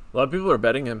 A lot of people are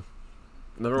betting him.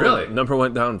 Number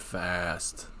went down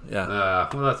fast. Yeah.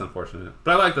 Well, that's unfortunate.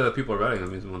 But I like that people are betting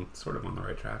him. He's sort of on the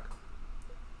right track.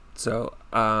 So,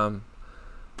 I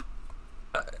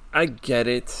get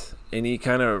it, and he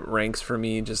kind of ranks for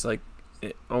me just like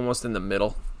almost in the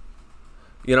middle,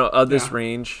 of this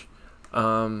range.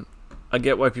 I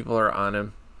get why people are on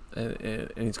him, and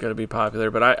he's going to be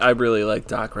popular, but I really like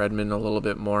Doc Redman a little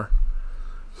bit more.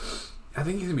 I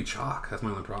think he's going to be chalk. That's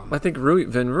my only problem. I think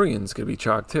Van Ruyen's going to be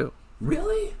chalk too.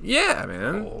 Really? Yeah,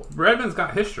 man. Oh, Redman's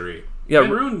got history. Yeah, Van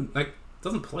Ruyen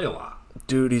doesn't play a lot.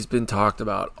 Dude, he's been talked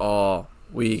about all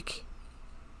week.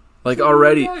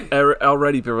 Already people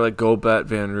are like, go bet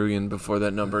Van Ruyen before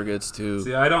that number gets too.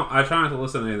 See, I try not to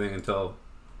listen to anything until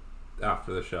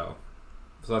after the show,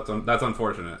 so that's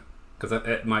unfortunate because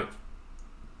it might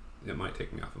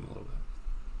take me off him a little bit.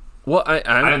 Well, I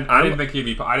didn't think he'd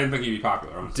be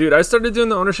popular. Honestly. Dude, I started doing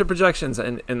the ownership projections,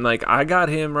 and I got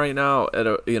him right now at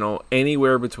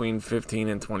anywhere between 15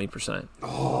 and 20%.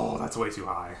 Oh, that's way too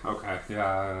high. Okay, yeah,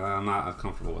 I'm not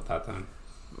comfortable with that then.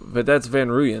 But that's Van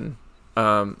Ruyen.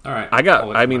 All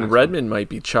right. Redmond might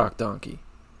be chalk donkey,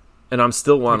 and I'm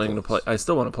still wanting to play. I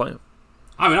still want to play him.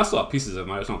 I mean, I still have pieces of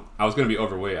him. I was going to be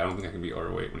overweight. I don't think I can be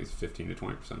overweight when he's 15 to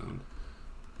 20% owned.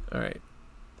 All right.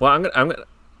 Well, I'm gonna.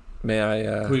 May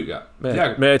I? Who you got?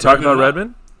 May I talk about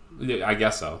Redmond? Yeah, I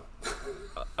guess so.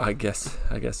 I guess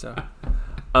so.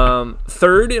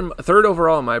 Third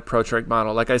overall in my Pro Trek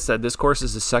model. Like I said, this course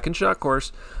is a second shot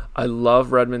course. I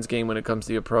love Redmond's game when it comes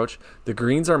to the approach. The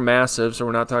greens are massive, so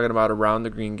we're not talking about around the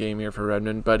green game here for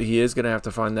Redmond, but he is going to have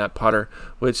to find that putter,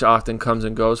 which often comes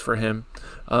and goes for him.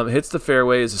 Hits the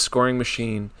fairway, is a scoring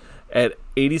machine. At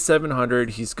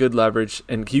 8,700, he's good leverage,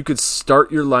 and you could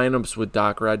start your lineups with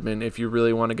Doc Redman if you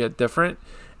really want to get different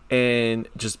and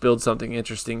just build something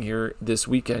interesting here this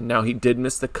weekend. Now, he did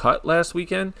miss the cut last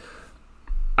weekend.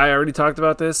 I already talked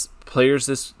about this. Players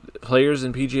in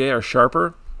PGA are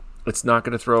sharper. It's not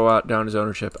going to throw out down his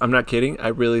ownership. I'm not kidding. I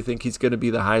really think he's going to be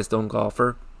the highest owned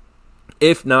golfer.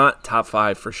 If not, top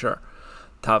 5 for sure.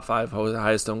 Top 5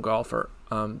 highest owned golfer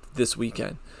this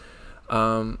weekend.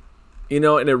 And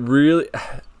it really,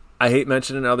 I hate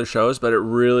mentioning other shows, but it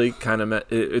really kind of,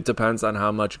 it depends on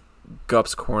how much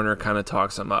Gup's Corner kind of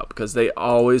talks him up, because they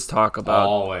always talk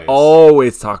about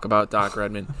Doc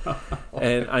Redman.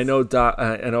 And I know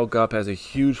Gup has a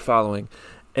huge following,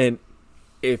 and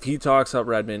if he talks up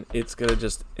Redman, it's going to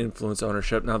just influence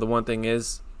ownership. Now, the one thing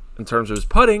is, in terms of his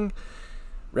putting,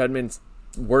 Redman's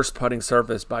worst putting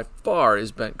surface by far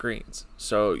is bent greens.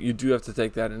 So you do have to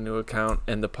take that into account.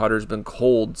 And the putter's been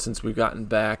cold since we've gotten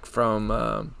back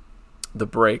from the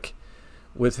break,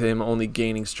 with him only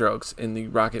gaining strokes in the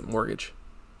Rocket Mortgage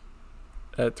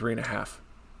at 3.5,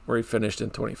 where he finished in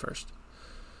 21st.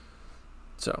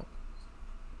 So,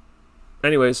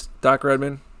 anyways, Doc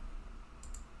Redman,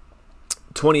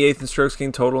 28th in strokes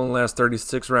gained total in the last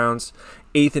 36 rounds,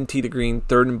 8th in tee to green,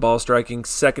 3rd in ball striking,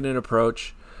 2nd in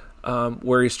approach.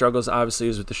 Where he struggles, obviously,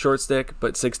 is with the short stick,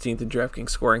 but 16th in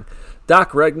DraftKings scoring.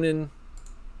 Doc Redman,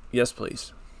 yes,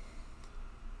 please.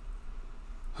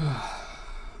 All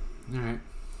right.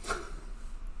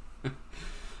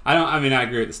 I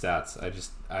agree with the stats.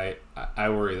 I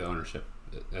worry the ownership,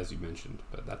 as you mentioned,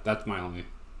 but that's my only.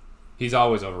 He's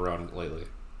always overrun lately.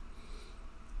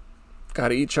 Got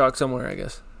to eat chalk somewhere, I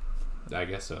guess. I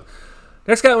guess so.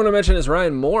 Next guy I want to mention is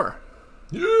Ryan Moore.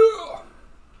 Yeah.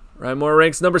 Ryan Moore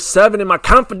ranks number 7 in my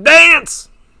confidence.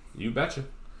 You betcha.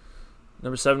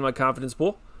 Number 7 in my confidence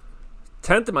pool.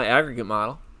 10th in my aggregate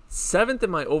model. 7th in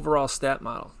my overall stat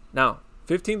model. Now,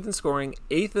 15th in scoring,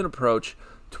 8th in approach,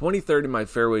 23rd in my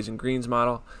fairways and greens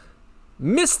model.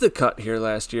 Missed the cut here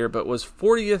last year, but was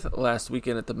 40th last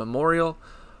weekend at the Memorial.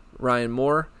 Ryan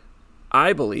Moore,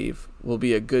 I believe, will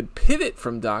be a good pivot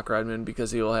from Doc Redman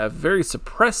because he will have very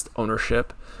suppressed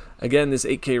ownership. Again, this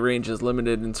 8K range is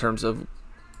limited in terms of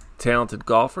talented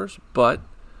golfers, but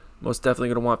most definitely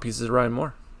going to want pieces of Ryan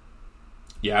Moore.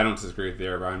 Yeah, I don't disagree with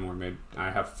you. Ryan Moore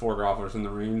I have 4 golfers in the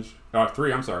range.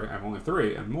 3, I'm sorry. I have only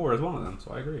 3, and Moore is one of them,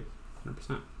 so I agree.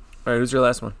 100%. All right, who's your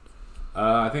last one?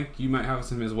 I think you might have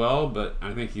him as well, but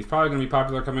I think he's probably going to be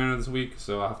popular coming out of this week,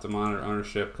 so I'll have to monitor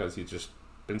ownership because he's just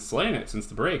been slaying it since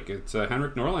the break. It's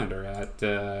Henrik Norlander at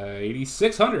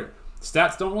 8,600.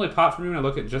 Stats don't really pop for me when I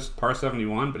look at just par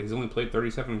 71, but he's only played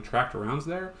 37 tracked rounds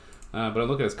there. But I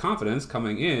look at his confidence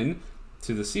coming in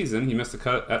to the season. He missed the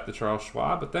cut at the Charles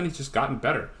Schwab, but then he's just gotten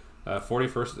better.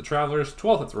 41st at the Travelers,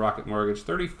 12th at the Rocket Mortgage,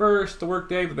 31st the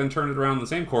Workday, but then turned it around on the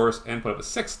same course and put up a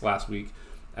 6th last week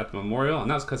at the Memorial,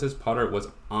 and that's because his putter was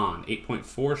on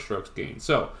 8.4 strokes gained.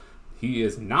 So he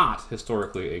is not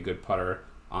historically a good putter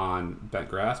on bent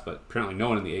grass, but apparently no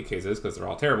one in the 8Ks is because they're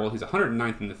all terrible. He's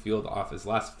 109th in the field off his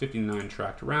last 59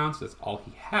 tracked rounds. That's all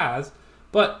he has.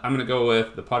 But I'm going to go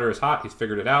with the putter is hot. He's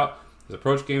figured it out. His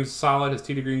approach game is solid. His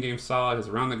tee to green game is solid. His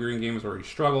around the green game is where he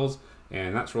struggles,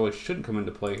 and that's really shouldn't come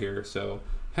into play here. So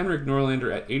Henrik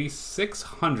Norlander at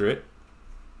 8,600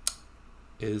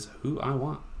 is who I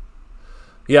want.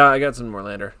 Yeah, I got some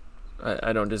Norlander.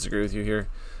 I don't disagree with you here.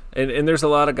 And there's a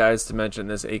lot of guys to mention in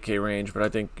this 8K range, but I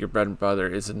think your bread and butter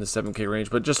is in the 7K range.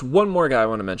 But just one more guy I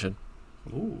want to mention.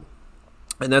 Ooh.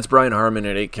 And that's Brian Harman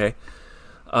at 8K.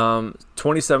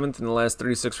 27th in the last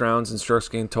 36 rounds in strokes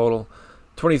gained total.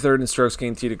 23rd in strokes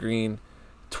gained tee to green.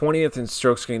 20th in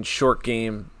strokes gained short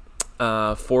game.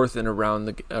 4th in around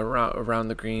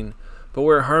the green. But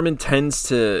where Harman tends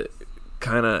to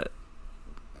kind of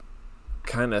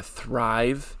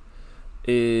thrive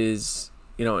is,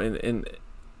 it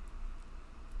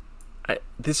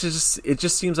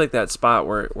just seems like that spot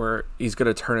where he's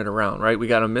going to turn it around, right? We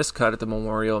got a miscut at the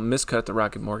Memorial, miscut at the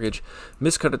Rocket Mortgage,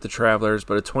 miscut at the Travelers,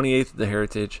 but a 28th at the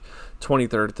Heritage,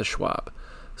 23rd at the Schwab.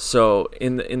 So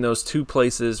in those two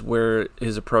places where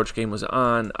his approach game was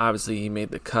on, obviously he made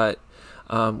the cut.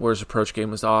 Where his approach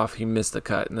game was off, he missed the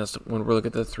cut. And that's when we're looking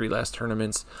at the 3 last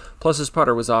tournaments. Plus his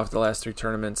putter was off the last 3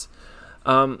 tournaments.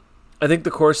 I think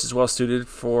the course is well suited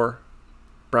for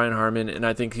Brian Harman, and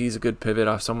I think he's a good pivot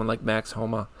off someone like Max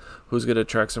Homa, who's going to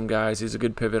attract some guys. He's a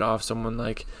good pivot off someone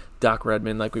like Doc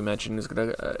Redman, like we mentioned, who's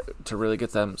going to really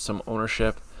get them some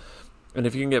ownership. And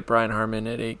if you can get Brian Harman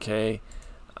at 8K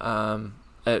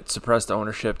at suppressed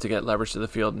ownership to get leverage to the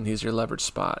field, and he's your leverage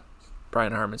spot,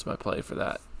 Brian Harman's my play for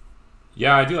that.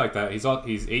 Yeah, I do like that. He's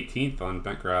 18th on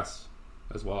bent grass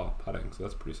as well, putting, so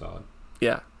that's pretty solid.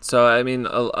 Yeah, so I mean,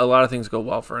 a lot of things go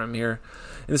well for him here.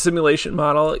 In the simulation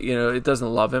model, it doesn't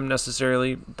love him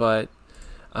necessarily, but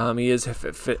he is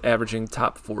averaging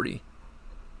top 40.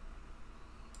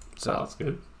 So that's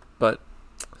good. But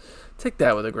take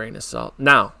that with a grain of salt.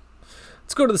 Now,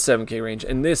 let's go to the 7K range,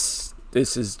 and this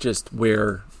is just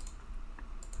where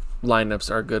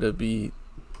lineups are going to be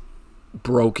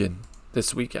broken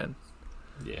this weekend.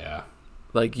 Yeah.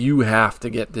 Like, you have to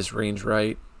get this range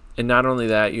right. And not only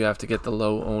that, you have to get the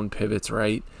low-owned pivots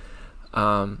right,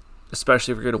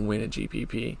 especially if you're going to win a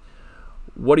GPP.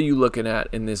 What are you looking at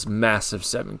in this massive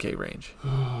 7K range?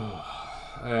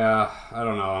 Yeah, I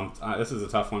don't know. This is a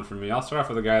tough one for me. I'll start off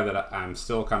with a guy that I'm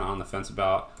still kind of on the fence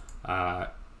about.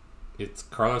 It's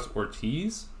Carlos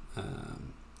Ortiz.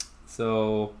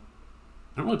 So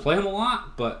I don't really play him a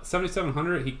lot, but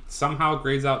 7,700, he somehow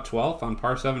grades out 12th on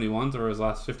par 71s over his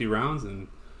last 50 rounds, and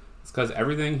it's because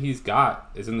everything he's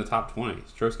got is in the top 20.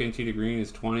 Strokes gained tee to green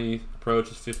is 20, approach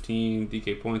is 15,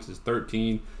 DK points is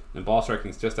 13, and ball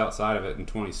striking is just outside of it in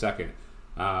 22nd.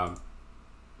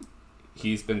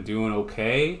 He's been doing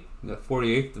okay. The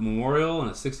 48th at the Memorial and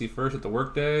a 61st at the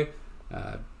Workday.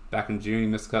 Back in June, he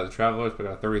missed the cut at the Travelers, but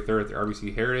got a 33rd at the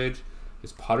RBC Heritage.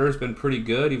 His putter's been pretty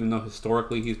good, even though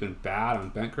historically he's been bad on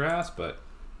bent grass. But,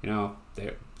 bent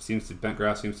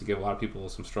grass seems to give a lot of people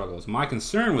some struggles. My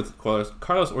concern with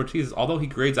Carlos Ortiz is, although he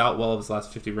grades out well of his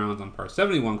last 50 rounds on par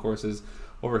 71 courses,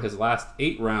 over his last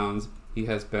 8 rounds, he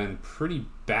has been pretty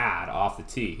bad off the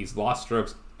tee. He's lost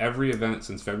strokes every event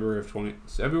since February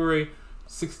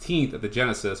 16th at the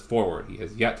Genesis forward. He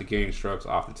has yet to gain strokes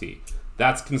off the tee.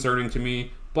 That's concerning to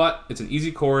me, but it's an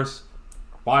easy course,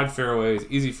 wide fairways,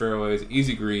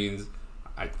 easy greens.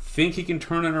 I think he can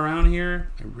turn it around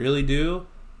here. I really do.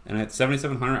 And at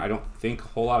 7,700, I don't think a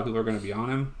whole lot of people are going to be on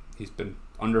him. He's been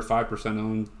under 5%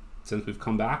 owned since we've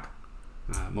come back,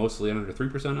 mostly under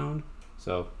 3% owned.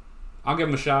 So I'll give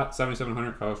him a shot.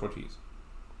 7,700, Carlos Ortiz.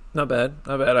 Not bad.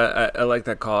 I like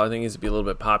that call. I think he's to be a little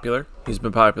bit popular. He's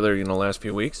been popular, the last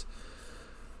few weeks.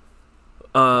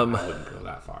 I wouldn't go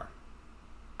that far.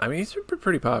 I mean, he's been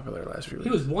pretty popular last few weeks.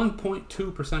 He was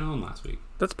 1.2% owned last week.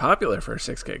 That's popular for a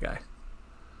 6K guy.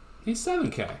 He's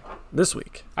 7K this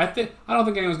week. I don't think a lot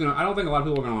of people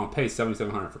are going to want to pay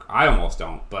 7,700 for. I almost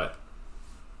don't, but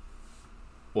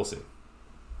we'll see.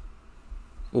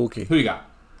 Okay. Who you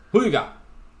got?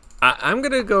 I'm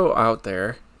gonna go out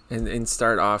there and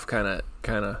start off kind of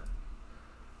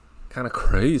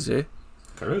crazy,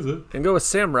 and go with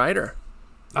Sam Ryder.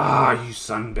 You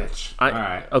son of a bitch! All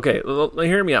right. Okay,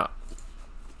 hear me out.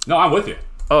 No, I'm with you.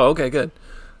 Oh, okay, good.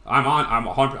 I'm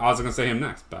 100. I was going to say him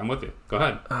next, but I'm with you. Go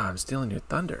ahead. I'm stealing your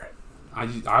thunder. I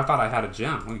thought I had a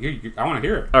gem. I want to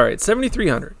hear it. All right,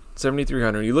 7,300.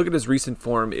 You look at his recent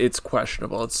form; it's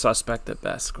questionable. It's suspect at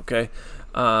best. Okay,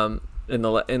 in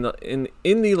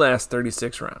the last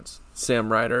 36 rounds,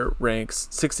 Sam Ryder ranks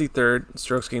 63rd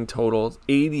strokes gained total,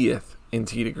 80th in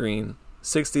tee to green,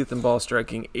 60th in ball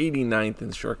striking, 89th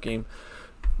in short game.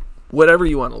 Whatever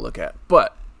you want to look at,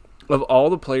 but of all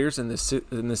the players in this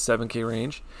 7K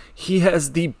range, he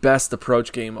has the best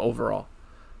approach game overall.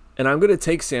 And I'm going to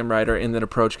take Sam Ryder in that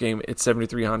approach game at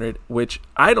 7,300, which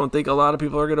I don't think a lot of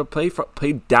people are going to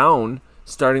play down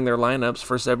starting their lineups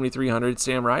for 7,300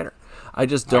 Sam Ryder. I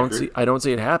just don't see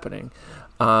it happening.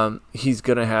 He's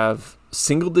going to have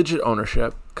single-digit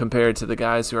ownership compared to the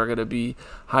guys who are going to be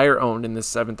higher owned in this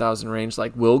 7,000 range,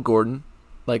 like Will Gordon,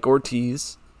 like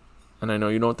Ortiz. And I know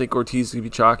you don't think Ortiz is going to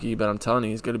be chalky, but I'm telling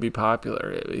you, he's going to be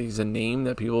popular. He's a name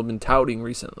that people have been touting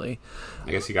recently.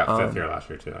 I guess he got 5th here last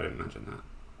year, too. I didn't mention that.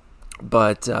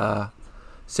 But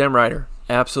Sam Ryder,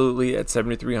 absolutely at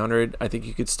 7,300. I think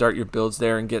you could start your builds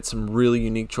there and get some really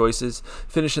unique choices.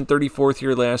 Finishing 34th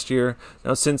here last year.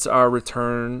 Now, since our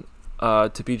return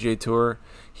to PGA Tour,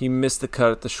 he missed the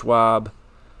cut at the Schwab,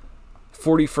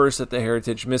 41st at the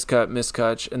Heritage,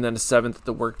 miscut, and then a 7th at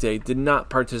the Workday. Did not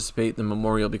participate in the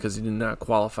Memorial because he did not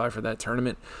qualify for that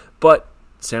tournament. But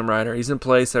Sam Ryder, he's in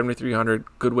play, 7,300.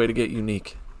 Good way to get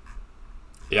unique.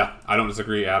 Yeah, I don't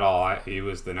disagree at all. He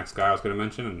was the next guy I was going to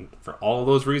mention, and for all of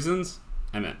those reasons,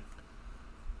 I'm in.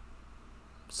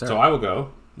 So I will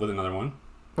go with another one.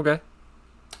 Okay.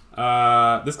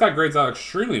 This guy grades out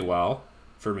extremely well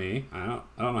for me. I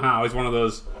don't know how. He's one of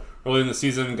those early in the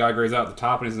season guy grades out at the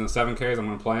top, and he's in the 7Ks. I'm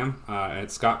going to play him. And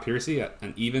it's Scott Piercy at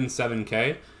an even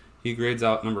 7K. He grades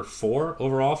out number 4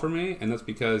 overall for me, and that's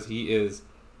because he is,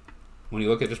 when you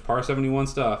look at just par 71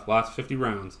 stuff, last 50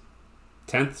 rounds,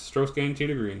 10th strokes gained tee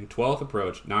to green, 12th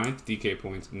approach, 9th DK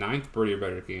points, 9th birdie or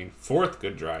better gain, 4th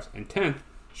good drives, and 10th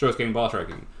strokes gained ball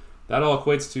striking. That all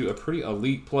equates to a pretty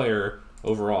elite player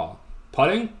overall.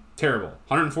 Putting, terrible.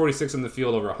 146 in the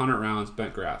field over 100 rounds,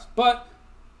 bent grass. But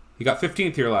he got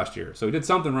 15th here last year, so he did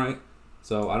something right.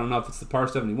 So I don't know if it's the par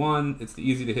 71. It's the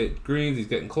easy to hit greens. He's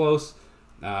getting close.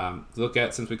 Look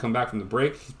at, since we come back from the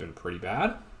break, he's been pretty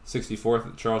bad. 64th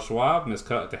at Charles Schwab,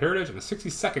 miscut at the Heritage, and a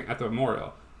 62nd at the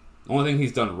Memorial. The only thing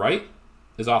he's done right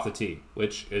is off the tee,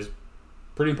 which is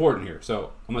pretty important here.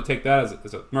 So I'm going to take that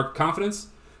as a mark of confidence.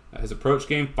 His approach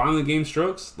game finally gained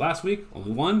strokes last week.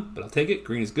 Only 1, but I'll take it.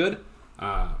 Green is good.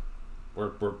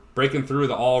 We're breaking through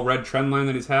the all-red trend line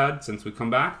that he's had since we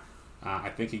come back. I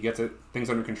think he gets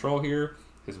things under control here.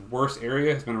 His worst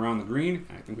area has been around the green,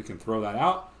 and I think we can throw that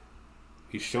out.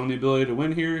 He's shown the ability to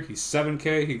win here. He's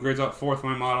 7K. He grades out 4th in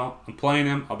my model. I'm playing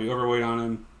him. I'll be overweight on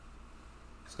him.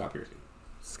 Scott Piercy.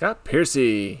 Scott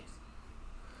Piercy,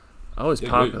 always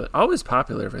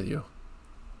popular with you.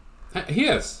 He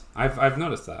is. I've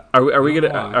noticed that. Are we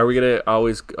gonna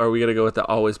go with the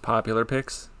always popular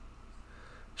picks?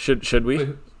 Should we?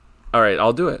 Wait. All right,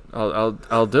 I'll do it.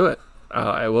 I'll do it.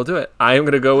 I will do it. I am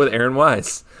gonna go with Aaron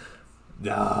Wise.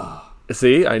 No.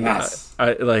 See, I know. Yes.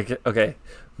 I like. Okay,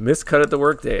 miscut at the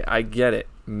Workday. I get it.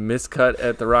 Miscut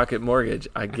at the Rocket Mortgage.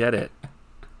 I get it.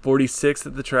 46th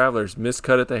at the Travelers,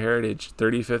 miscut at the Heritage,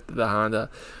 35th at the Honda.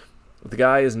 The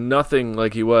guy is nothing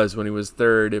like he was when he was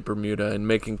third at Bermuda and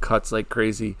making cuts like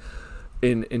crazy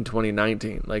in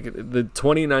 2019. Like the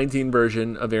 2019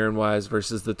 version of Aaron Wise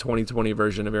versus the 2020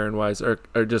 version of Aaron Wise are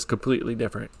just completely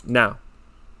different. Now,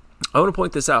 I want to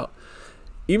point this out.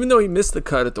 Even though he missed the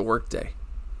cut at the workday,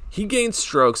 he gained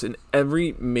strokes in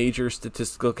every major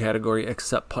statistical category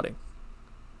except putting.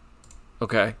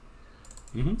 Okay?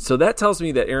 Mm-hmm. So that tells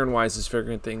me that Aaron Wise is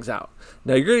figuring things out.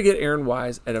 Now, you're going to get Aaron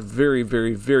Wise at a very,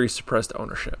 very, very suppressed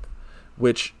ownership,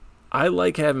 which I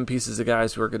like having pieces of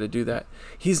guys who are going to do that.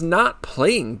 He's not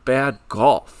playing bad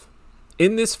golf.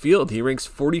 In this field, he ranks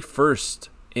 41st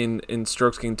in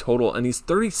strokes gained total, and he's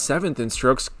 37th in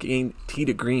strokes gained tee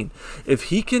to green. If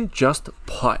he can just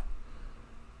putt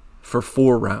for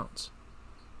 4 rounds,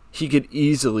 he could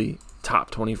easily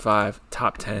top 25,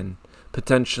 top 10,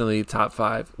 potentially top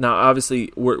 5. Now,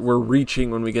 obviously, we're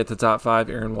reaching when we get to top 5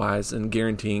 Aaron Wise and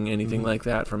guaranteeing anything like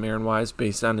that from Aaron Wise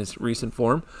based on his recent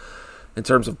form in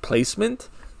terms of placement,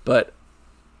 but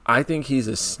I think he's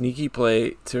a sneaky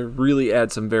play to really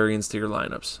add some variance to your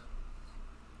lineups.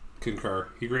 Concur.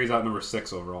 He grades out number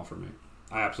 6 overall for me.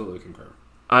 I absolutely concur.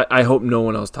 I hope no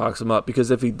one else talks him up, because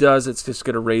if he does, it's just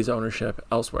going to raise ownership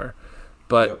elsewhere.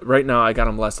 But right now, I got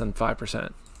him less than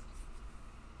 5%.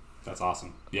 That's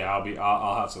awesome. Yeah,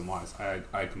 I'll have some Wise.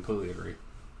 I completely agree.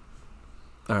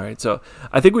 All right, so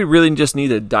I think we really just need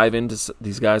to dive into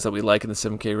these guys that we like in the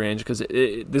 7K range, because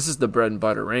this is the bread and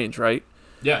butter range, right?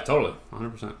 Yeah, totally,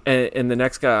 100%. And the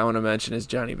next guy I want to mention is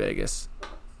Johnny Vegas.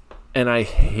 And I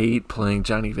hate playing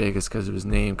Johnny Vegas because of his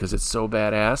name, because it's so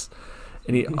badass.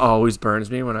 And he always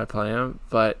burns me when I play him.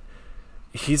 But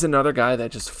he's another guy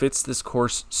that just fits this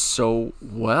course so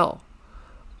well.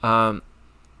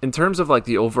 In terms of like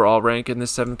the overall rank in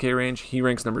this 7K range, he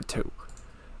ranks number 2.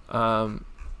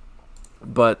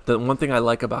 But the one thing I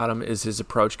like about him is his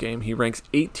approach game. He ranks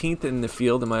 18th in the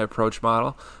field in my approach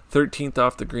model, 13th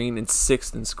off the green, and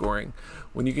 6th in scoring.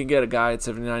 When you can get a guy at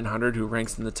 7,900 who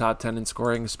ranks in the top 10 in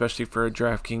scoring, especially for a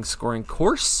DraftKings scoring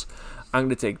course, I'm going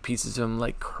to take pieces of him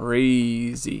like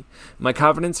crazy. My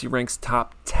confidence, he ranks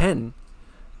top 10.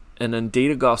 And on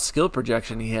data golf skill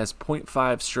projection, he has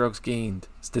 0.5 strokes gained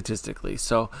statistically.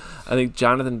 So I think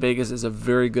Jonathan Vegas is a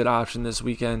very good option this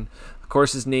weekend. Of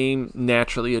course, his name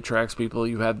naturally attracts people.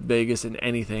 You have Vegas in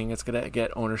anything, it's going to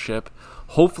get ownership.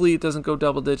 Hopefully it doesn't go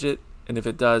double digit. And if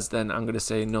it does, then I'm going to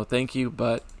say no thank you,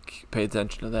 but pay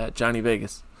attention to that. Johnny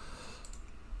Vegas.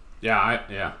 Yeah,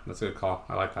 that's a good call.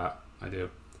 I like that. I do.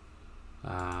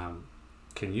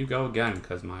 Can you go again?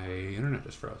 Because my internet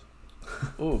just froze.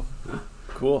 Oh,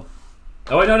 cool.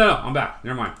 Oh, wait, no. I'm back.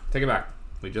 Never mind. Take it back.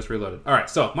 We just reloaded. All right,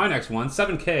 so my next one,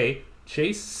 7K,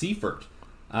 Chase Seifert.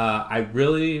 I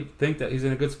really think that he's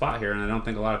in a good spot here, and I don't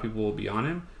think a lot of people will be on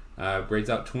him. Grades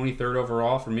out 23rd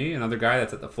overall for me. Another guy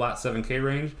that's at the flat 7K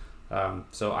range.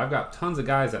 So I've got tons of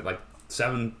guys at like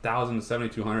 7,000 to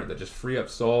 7,200 that just free up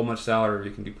so much salary where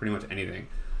you can do pretty much anything.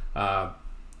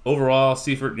 Overall,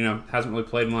 Seifert, hasn't really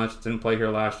played much. Didn't play here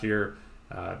last year.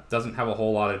 Doesn't have a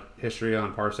whole lot of history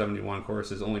on par 71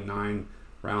 courses. Only 9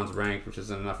 rounds ranked, which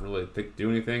isn't enough to really do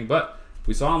anything. But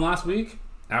we saw him last week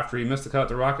after he missed the cut at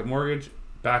the Rocket Mortgage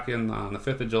back on the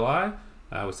 5th of July.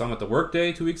 We saw him at the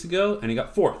Workday 2 weeks ago, and he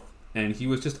got 4th. And he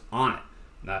was just on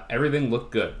it. Everything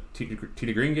looked good. Tee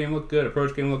to green game looked good.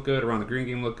 Approach game looked good. Around the green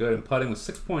game looked good. And putting was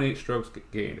 6.8 strokes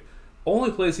gained.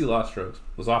 Only place he lost strokes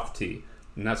was off the tee.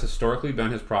 And that's historically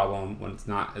been his problem when it's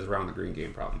not his around the green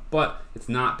game problem. But it's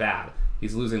not bad.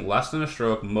 He's losing less than a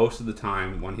stroke most of the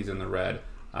time when he's in the red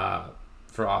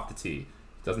for off the tee.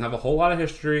 Doesn't have a whole lot of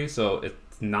history, so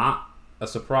it's not a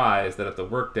surprise that at the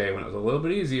Workday, when it was a little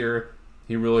bit easier,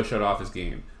 he really shut off his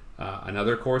game.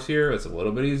 Another course here, it's a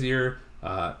little bit easier.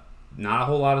 Not a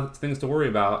whole lot of things to worry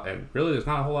about, and really there's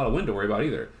not a whole lot of wind to worry about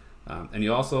either. And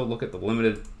you also look at the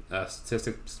limited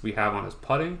statistics we have on his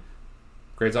putting.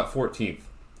 Grades out 14th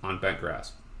on bent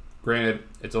grass. Granted,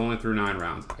 it's only through 9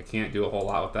 rounds. I can't do a whole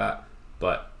lot with that,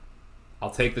 but I'll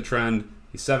take the trend.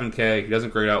 He's 7K. He doesn't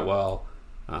grade out well,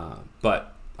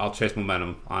 but I'll chase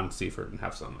momentum on Seifert and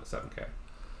have some at 7K.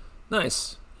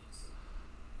 Nice.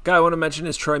 Guy I want to mention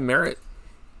is Troy Merritt.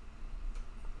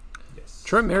 Yes.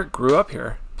 Troy Merritt grew up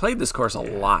here. Played this course a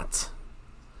lot.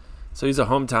 So he's a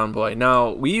hometown boy. Now,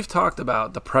 we've talked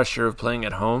about the pressure of playing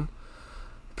at home.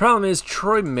 The problem is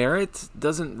Troy Merritt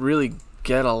doesn't really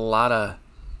get a lot of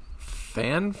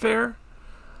fanfare.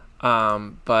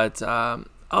 But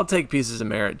I'll take pieces of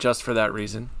Merritt just for that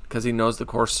reason, because he knows the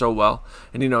course so well,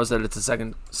 and he knows that it's a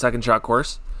second shot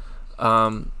course.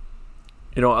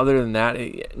 other than that,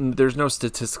 there's no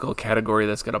statistical category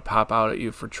that's going to pop out at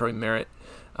you for Troy Merritt.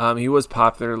 He was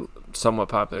somewhat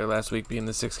popular last week, being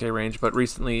the 6K range, but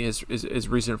recently his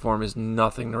recent form is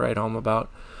nothing to write home about.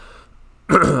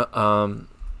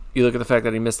 You look at the fact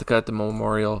that he missed the cut at the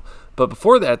Memorial, but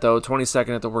before that, though,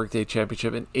 22nd at the Workday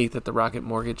Championship and 8th at the Rocket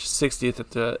Mortgage,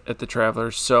 60th at the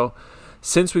Travelers. So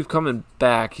since we've come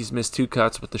back, he's missed 2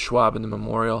 cuts with the Schwab and the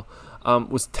Memorial.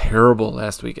 Was terrible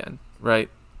last weekend, right?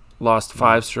 Lost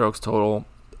 5 strokes total,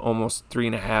 almost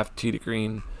 3.5 tee to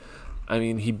green. I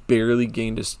mean, he barely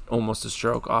gained almost a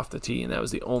stroke off the tee, and that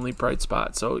was the only bright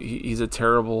spot. So he's a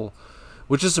terrible,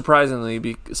 which is surprising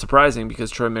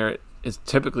because Troy Merritt is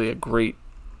typically a great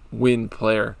win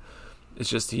player. It's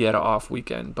just he had an off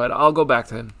weekend, but I'll go back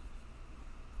to him.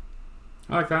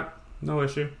 I like that. No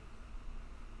issue.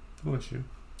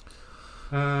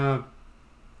 I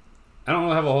don't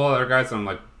really have a whole other guys I'm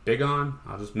big on.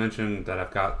 I'll just mention that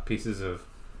I've got pieces of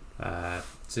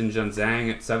Xinjiang Zhang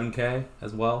at 7K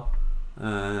as well.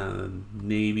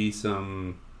 Maybe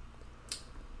some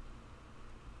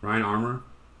Ryan Armour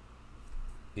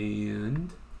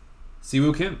and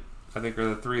Siwoo Kim. I think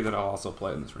are the 3 that I'll also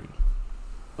play in this range.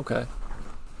 Okay.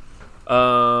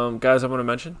 Guys I want to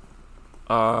mention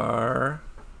are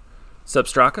Seb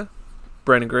Straka,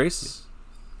 Brandon Grace,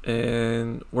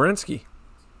 and Werenski.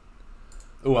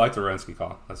 Oh, I like the Werenski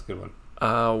call. That's a good one.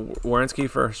 Werenski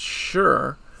for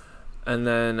sure. And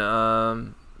then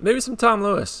maybe some Tom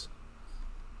Lewis.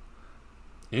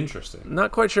 Interesting.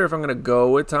 Not quite sure if I'm going to go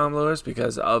with Tom Lewis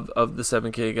because of the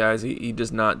 7K guys. He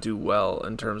does not do well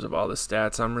in terms of all the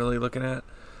stats I'm really looking at.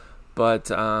 But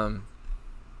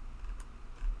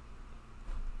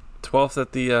 12th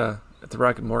at the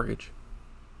Rocket Mortgage.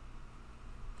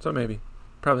 So maybe.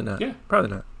 Probably not. Yeah. Probably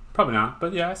not. Probably not,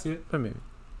 but yeah, I see it. But maybe.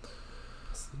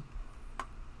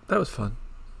 That was fun.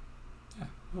 Yeah,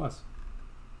 it was.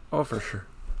 Oh, for sure.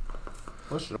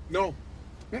 No.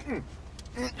 Mm-mm.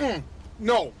 Mm-mm.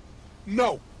 No.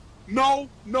 No. No.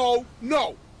 No.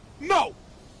 No. No.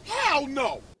 Hell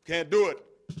no. Can't do it.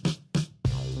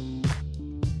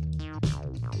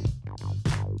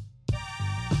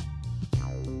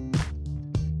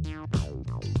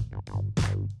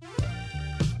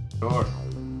 Sure.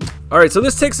 All right, so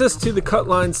this takes us to the Cut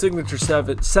Line Signature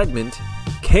segment.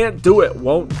 Can't do it,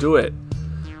 won't do it.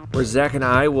 Where Zach and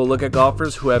I will look at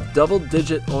golfers who have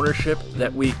double-digit ownership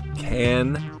that we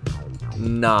can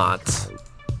not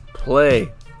play.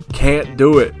 Can't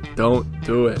do it. Don't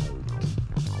do it.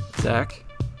 Zach,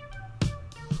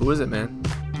 who is it, man?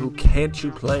 Who can't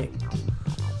you play?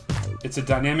 It's a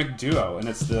dynamic duo, and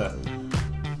it's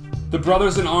the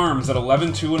brothers in arms at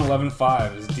 11-2 and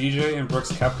 11-5 is DJ and Brooks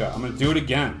Koepka. I'm going to do it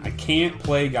again. I can't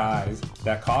play guys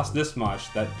that cost this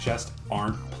much that just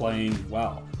aren't playing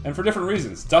well. And for different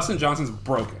reasons. Dustin Johnson's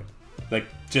broken.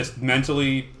 Just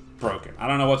mentally broken. I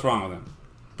don't know what's wrong with him.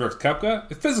 Brooks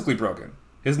Koepka is physically broken.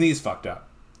 His knee's fucked up.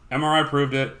 MRI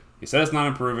proved it. He said it's not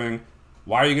improving.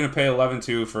 Why are you going to pay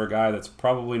 11-2 for a guy that's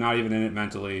probably not even in it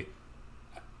mentally?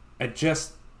 I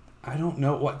don't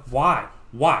know why.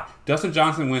 Why? Dustin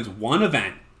Johnson wins one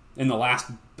event in the last...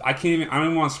 I don't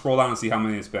even want to scroll down and see how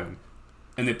many it's been.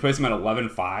 And they place him at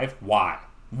 11-5?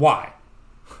 Why?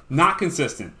 Not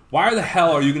consistent. Why the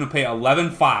hell are you going to pay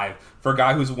 11-5 for a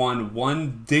guy who's won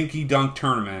one dinky dunk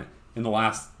tournament in the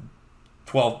last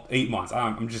 8 months?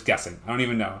 I'm just guessing. I don't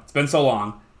even know. It's been so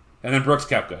long. And then Brooks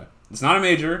Koepka. It's not a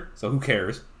major, so who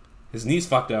cares? His knee's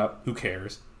fucked up. Who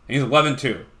cares? And he's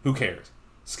 11-2. Who cares?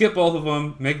 Skip both of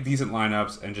them, make decent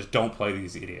lineups, and just don't play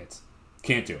these idiots.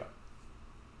 Can't do it.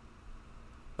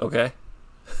 Okay.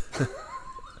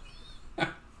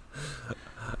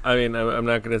 I mean, I'm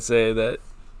not going to say that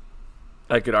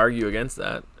I could argue against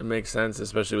that. It makes sense,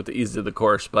 especially with the ease of the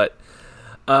course. But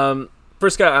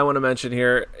first guy I want to mention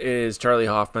here is Charlie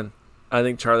Hoffman. I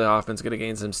think Charlie Hoffman's going to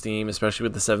gain some steam, especially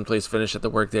with the 7th place finish at the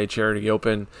Workday Charity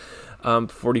Open.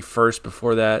 41st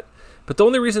before that. But the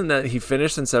only reason that he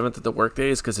finished in 7th at the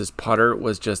Workday is because his putter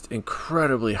was just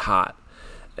incredibly hot.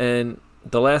 And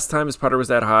the last time his putter was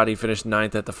that hot, he finished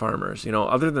 9th at the Farmers.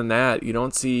 Other than that, you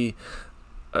don't see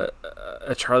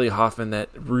a Charlie Hoffman that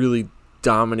really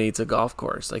dominates a golf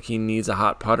course. He needs a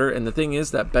hot putter. And the thing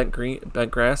is that bent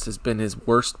grass has been his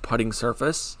worst putting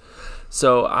surface.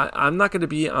 So I'm not going to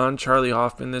be on Charlie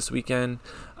Hoffman this weekend.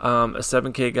 A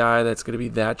 7K guy that's going to be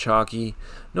that chalky.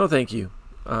 No, thank you.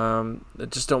 I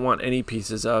just don't want any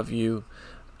pieces of you,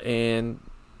 and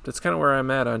that's kind of where I'm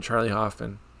at on Charlie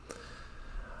Hoffman.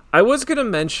 I was going to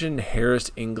mention Harris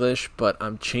English, but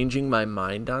I'm changing my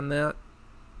mind on that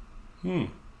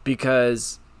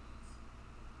because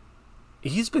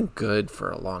he's been good for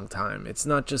a long time. It's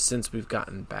not just since we've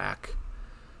gotten back.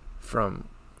 from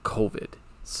COVID.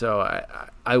 So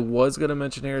I was gonna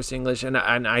mention Harris English, and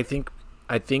I think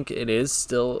it is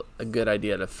still a good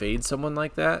idea to fade someone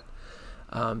like that,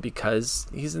 because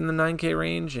he's in the 9K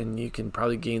range, and you can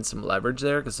probably gain some leverage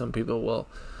there because some people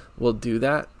will do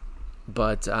that.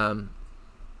 But I'm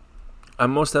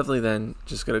most definitely then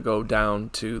just gonna go down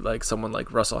to like someone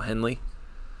like Russell Henley,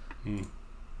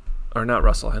 or not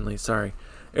Russell Henley, sorry,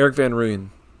 Eric Van Rooyen.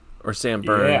 Or Sam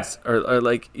Burns, or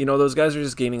like, you know, those guys are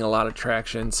just gaining a lot of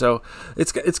traction. So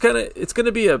it's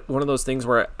gonna be one of those things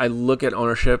where I look at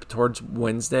ownership towards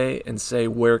Wednesday and say,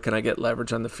 where can I get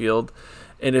leverage on the field?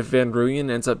 And if Van Rooyen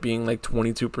ends up being like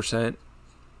 22%,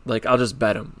 like I'll just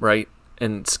bet him, right,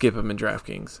 and skip him in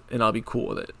DraftKings, and I'll be cool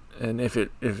with it. And if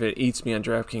it eats me on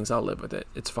DraftKings, I'll live with it.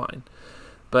 It's fine.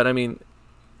 But I mean,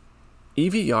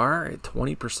 EVR at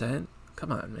 20%,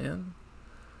 come on, man.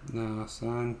 No,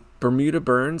 son. Bermuda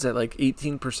Burns at like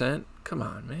 18%. Come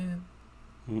on, man.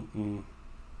 Come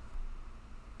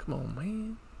on,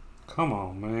 man. Come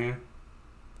on, man.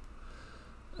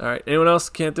 All right. Anyone else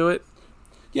can't do it?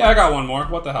 Yeah, I got one more.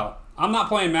 What the hell? I'm not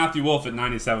playing Matthew Wolff at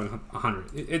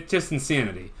 9,700. It's just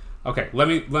insanity. Okay, let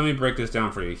me break this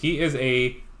down for you. He is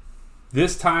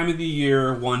this time of the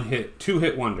year two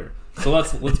hit wonder. So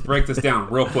let's break this down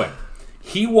real quick.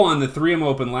 He won the 3M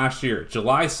Open last year,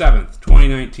 July 7th,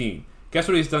 2019. Guess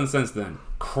what he's done since then?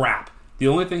 Crap. The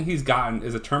only thing he's gotten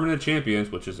is a Tournament of Champions,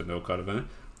 which is a no-cut event.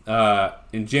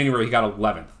 In January, he got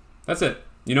 11th. That's it.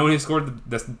 You know when he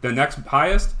scored the next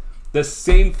highest? The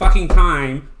same fucking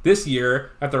time this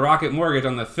year at the Rocket Mortgage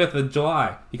on the 5th of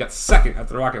July. He got second at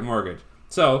the Rocket Mortgage.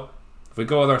 So, if we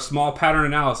go with our small pattern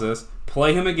analysis,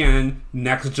 play him again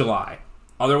next July.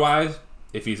 Otherwise,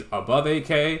 if he's above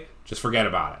 8K, just forget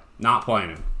about it. Not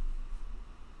playing him.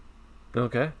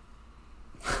 Okay.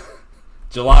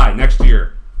 July, next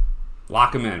year.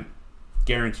 Lock him in.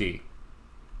 Guarantee.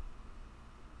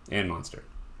 And Monster.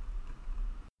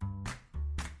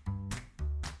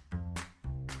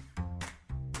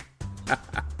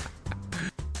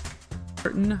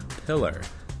 Martin Pillar.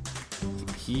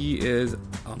 He is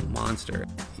a monster.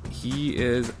 He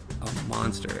is a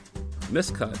monster.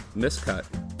 Miscut.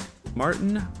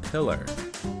 Martin Pillar.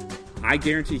 I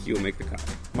guarantee he will make the cut.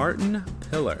 Martin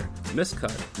Pillar.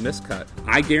 Miscut.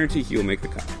 I guarantee he will make the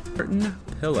cut. Martin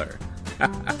Pillar. A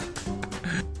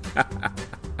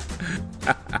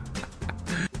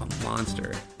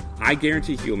monster. I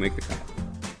guarantee he will make the cut.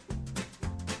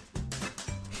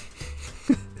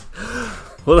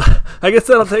 Well, I guess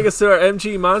that'll take us to our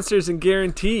MG Monsters and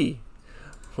Guarantee,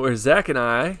 where Zach and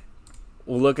I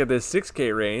will look at this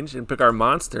 6K range and pick our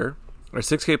monster, our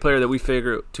 6K player that we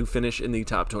figure to finish in the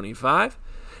top 25,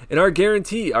 and our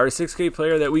guarantee, our 6K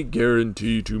player that we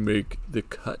guarantee to make the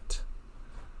cut.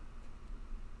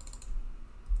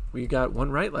 We got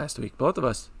one right last week, both of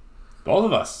us. Both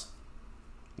of us.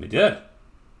 We did.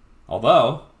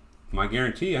 Although, my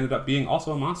guarantee ended up being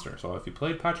also a monster. So if you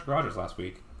played Patrick Rogers last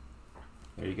week,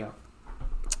 there you go.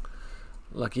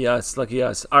 Lucky us.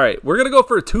 All right, we're going to go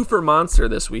for a 2-for monster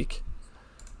this week.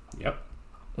 Yep.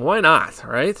 Why not,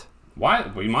 right? Why?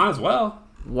 We might as well.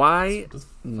 Why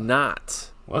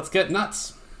not? Let's get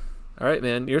nuts. All right,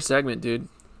 man. Your segment, dude.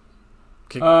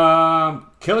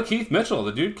 Killer Keith Mitchell.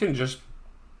 The dude can just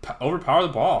overpower the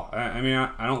ball. I mean,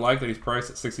 I don't like that he's priced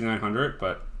at 6,900,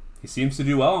 but he seems to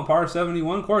do well on par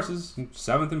 71 courses.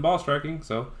 7th in ball striking.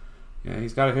 So, yeah,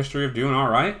 he's got a history of doing all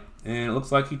right. And it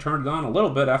looks like he turned it on a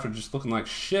little bit after just looking like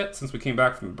shit since we came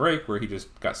back from the break, where he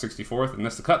just got 64th and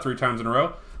missed the cut 3 times in a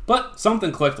row. But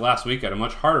something clicked last week at a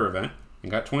much harder event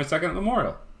and got 22nd at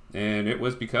Memorial. And it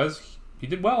was because he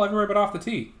did well everywhere but off the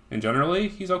tee. And generally,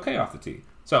 he's okay off the tee.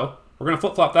 So, we're going to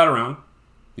flip-flop that around.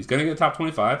 He's going to get top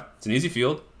 25. It's an easy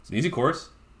field. It's an easy course.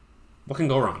 What can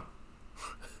go wrong?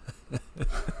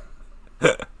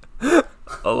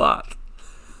 A lot.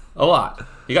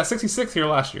 He got 66th here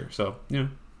last year. So, you know,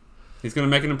 he's going to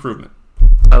make an improvement.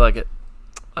 I like it.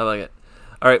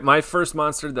 All right, my first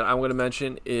monster that I'm going to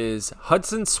mention is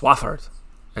Hudson Swafford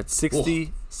at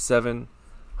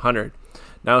 6,700.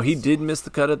 Now, he did miss the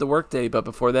cut at the Workday, but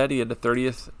before that, he had the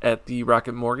 30th at the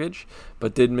Rocket Mortgage,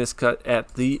 but did miss cut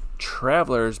at the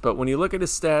Travelers. But when you look at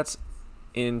his stats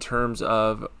in terms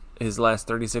of his last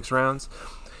 36 rounds,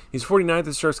 he's 49th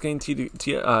in strokes gained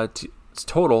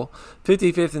total,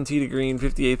 55th in tee to green,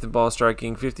 58th in ball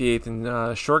striking, 58th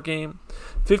in short game,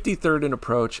 53rd in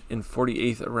approach, and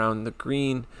 48th around the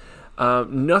green.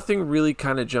 Nothing really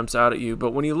kind of jumps out at you,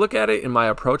 but when you look at it in my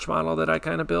approach model that I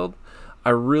kind of build, I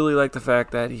really like the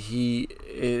fact that he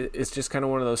is just kind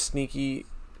of one of those sneaky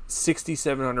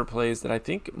 6,700 plays that I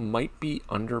think might be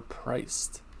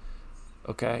underpriced.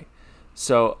 Okay?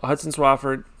 So Hudson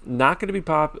Swafford not going to be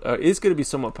is going to be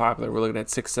somewhat popular. We're looking at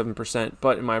 6-7%,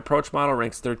 but in my approach model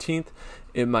ranks 13th.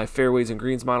 In my fairways and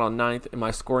greens model, 9th. In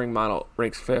my scoring model,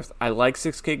 ranks 5th. I like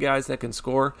 6K guys that can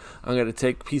score. I'm going to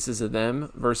take pieces of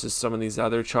them versus some of these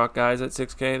other chalk guys at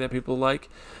 6K that people like.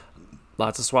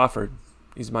 Lots of Swafford.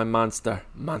 He's my monster.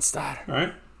 All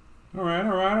right.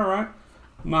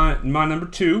 My number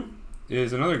 2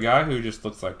 is another guy who just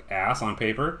looks like ass on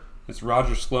paper. It's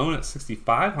Roger Sloan at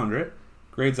 6,500.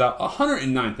 Grades out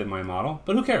 109th in my model,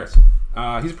 but who cares?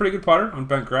 He's a pretty good putter on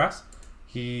bent grass.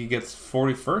 He gets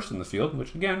 41st in the field,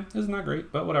 which, again, isn't that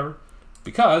great, but whatever.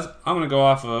 Because I'm going to go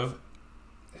off of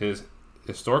his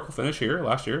historical finish here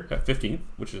last year at 15th,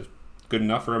 which is good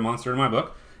enough for a monster in my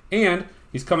book. And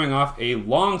he's coming off a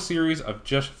long series of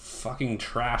just fucking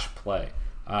trash play.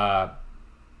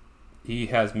 He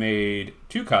has made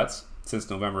 2 cuts since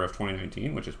November of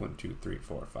 2019, which is 1, 2, 3,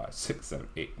 4, 5, 6, 7,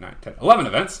 8, 9, 10, 11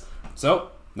 events. So,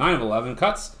 9 of 11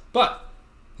 cuts. But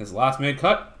his last made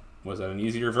cut was at an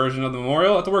easier version of the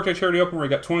Memorial at the Workday Charity Open, where he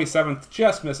got 27th,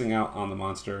 just missing out on the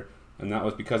monster. And that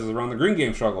was because his around the green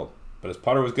game struggled. But his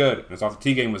putter was good, and his off the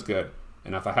tee game was good.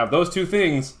 And if I have those 2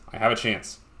 things, I have a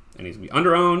chance. And he's going to be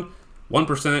under-owned,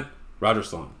 1%, Roger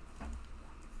Sloan.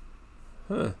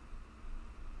 Huh.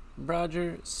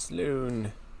 Roger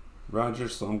Sloan. I'm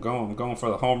going for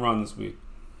the home run this week.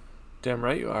 Damn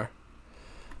right you are.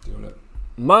 Doing it.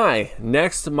 My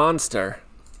next monster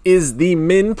is the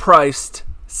min-priced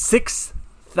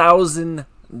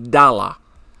 $6,000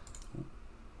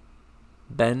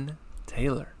 Ben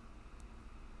Taylor.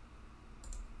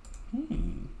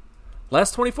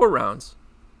 Last 24 rounds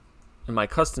in my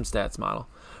custom stats model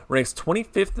ranks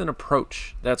 25th in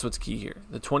approach. That's what's key here.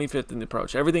 The 25th in the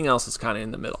approach. Everything else is kind of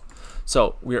in the middle.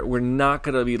 So we're not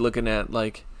going to be looking at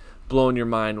like blowing your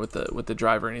mind with the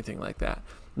drive or anything like that.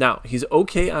 Now, he's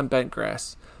okay on bent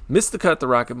grass. Missed the cut at the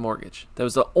Rocket Mortgage. That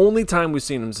was the only time we've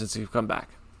seen him since he's come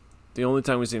back. The only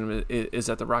time we've seen him is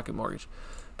at the Rocket Mortgage.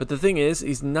 But the thing is,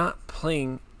 he's not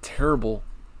playing terrible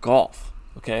golf,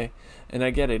 okay? And I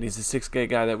get it. He's a 6K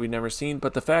guy that we've never seen.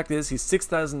 But the fact is, he's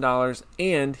 $6,000,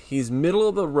 and he's middle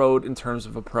of the road in terms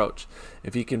of approach.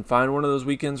 If he can find one of those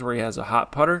weekends where he has a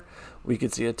hot putter, we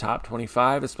could see a top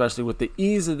 25, especially with the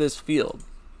ease of this field.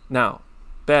 Now,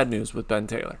 bad news with Ben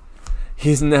Taylor.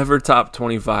 He's never top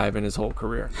 25 in his whole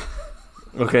career.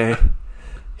 Okay?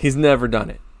 He's never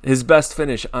done it. His best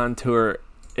finish on tour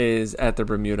is at the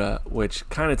Bermuda, which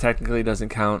kind of technically doesn't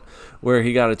count, where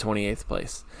he got a 28th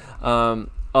place.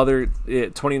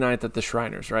 29th at the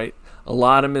Shriners, right? A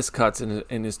lot of missed cuts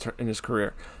in his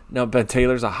career. Now, Ben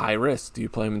Taylor's a high risk. Do you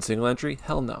play him in single entry?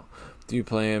 Hell no. Do you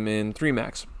play him in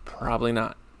 3-max? Probably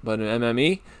not. But in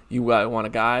MME, you want a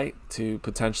guy to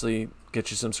potentially get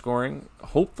you some scoring,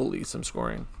 hopefully some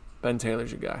scoring. Ben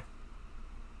Taylor's your guy.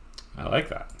 I like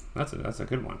that. That's a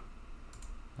good one.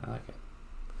 I like it.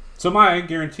 So my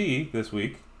guarantee this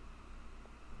week.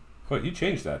 What, you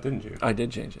changed that, didn't you? I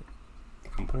did change it.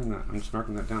 I'm just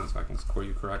marking that down so I can score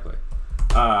you correctly.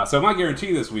 So my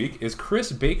guarantee this week is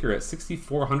Chris Baker at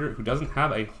 6,400, who doesn't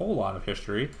have a whole lot of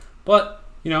history, but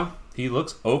he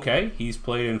looks okay. He's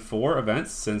played in 4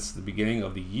 events since the beginning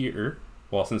of the year.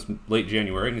 Well, since late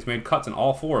January, and he's made cuts in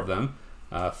all 4 of them.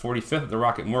 45th at the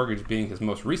Rocket Mortgage being his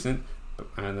most recent,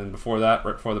 and then before that,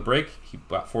 right before the break, he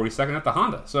got 42nd at the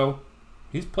Honda. So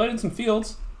he's played in some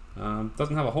fields.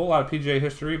 Doesn't have a whole lot of PGA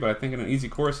history, but I think in an easy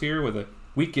course here with a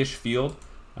weakish field,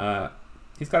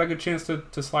 he's got a good chance to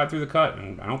slide through the cut,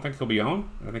 and I don't think he'll be owned.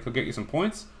 I think he'll get you some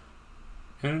points.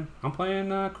 And I'm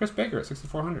playing Chris Baker at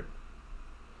 6,400.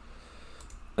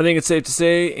 I think it's safe to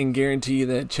say and guarantee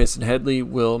that Chesson Headley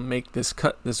will make this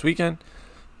cut this weekend.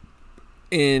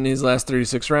 In his last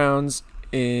 36 rounds,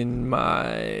 in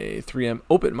my 3M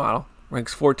Open model,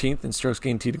 ranks 14th in strokes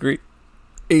gained tee to green,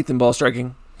 8th in ball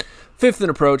striking, 5th in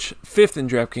approach, 5th in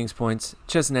DraftKings points.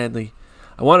 Chesson Headley.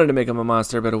 I wanted to make him a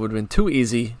monster, but it would have been too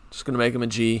easy. Just going to make him a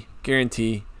G.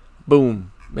 Guarantee.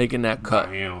 Boom. Making that cut.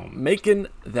 Bam. Making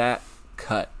that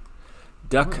cut.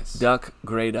 Duck, nice. Duck,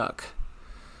 gray duck.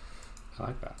 I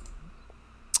like that.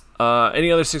 Any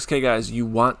other 6K guys you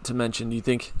want to mention, do you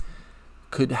think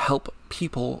could help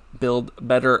people build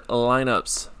better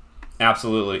lineups?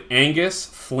 Absolutely. Angus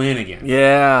Flanagan.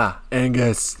 Yeah,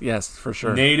 Angus. Yes, for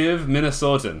sure. Native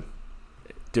Minnesotan.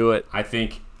 Do it. I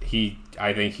think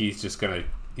he's just gonna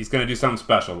do something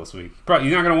special this week. Probably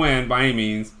he's not gonna win by any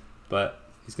means, but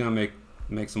he's gonna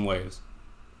make some waves.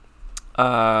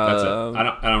 That's it.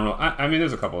 I don't know. I mean,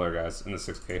 there's a couple other guys in the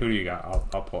 6K. Who do you got?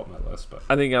 I'll pull up my list. But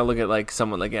I think I'll look at like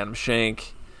someone like Adam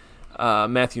Schenk,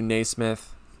 Matthew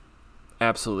Naismith.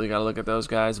 Absolutely got to look at those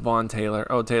guys. Vaughn Taylor.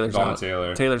 Oh, Taylor's out.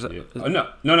 Taylor's out. Yeah. Oh,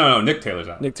 no. Nick Taylor's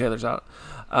out. Nick Taylor's out.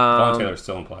 Vaughn Taylor's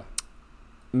still in play.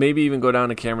 Maybe even go down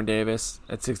to Cameron Davis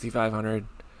at 6,500.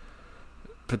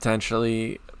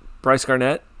 Potentially Bryce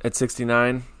Garnett at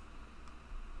 69.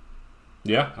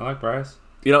 Yeah, I like Bryce.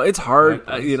 It's hard.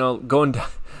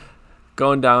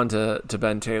 Going down to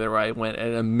Ben Taylor, where I went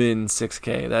at a min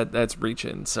 6K. That's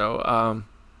reaching. So,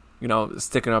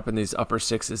 sticking up in these upper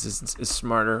sixes is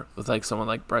smarter with like someone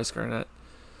like Bryce Garnett.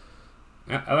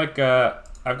 I like.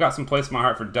 I've got some place in my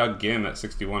heart for Doug Gim at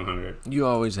 6,100. You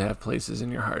always have places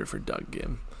in your heart for Doug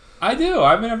Gim. I do.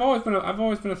 I mean, I've always been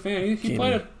a fan. He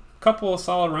played a couple of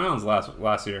solid rounds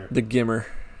last year. The Gimmer.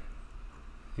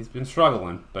 He's been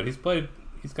struggling, but he's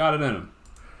got it in him.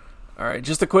 All right,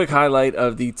 just a quick highlight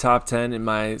of the top 10 in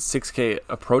my 6K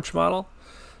approach model.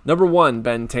 Number 1,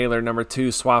 Ben Taylor. Number 2,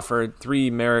 Swafford. 3,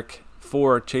 Merrick.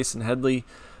 4, Chasen Headley.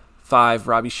 5,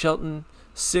 Robbie Shelton.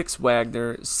 6,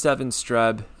 Wagner. 7,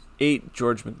 Streb. 8,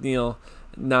 George McNeil.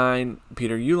 9,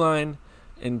 Peter Uline.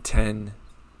 And 10,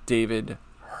 David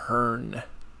Hearn.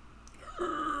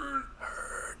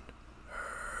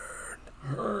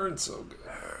 Hearn, so good.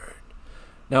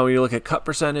 Now, when you look at cut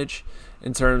percentage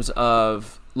in terms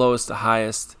of lowest to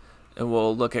highest, and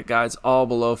we'll look at guys all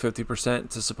below 50%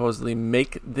 to supposedly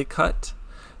make the cut.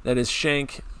 That is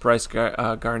Shank, Bryce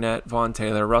Garnett, Vaughn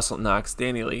Taylor, Russell Knox,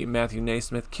 Danny Lee, Matthew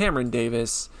Naismith, Cameron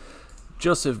Davis,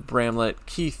 Joseph Bramlett,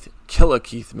 Keith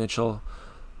Mitchell,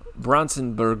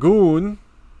 Bronson Burgoon,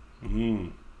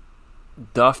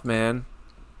 Duffman,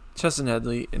 Chesson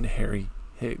Headley, and Harry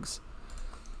Higgs.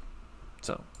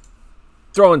 So,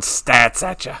 throwing stats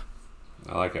at you.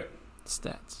 I like it.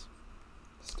 Stats.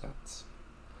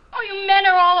 Oh, you men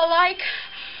are all alike.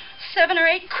 7 or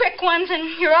 8 quick ones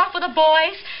and you're off with the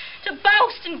boys to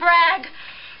boast and brag.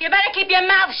 You better keep your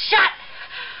mouth shut.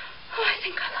 Oh, I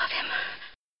think I love him.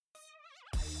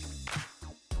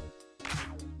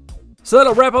 So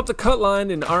that'll wrap up the cut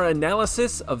line in our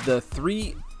analysis of the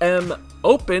 3M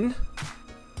Open.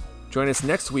 Join us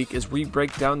next week as we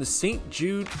break down the St.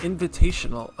 Jude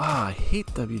Invitational. I hate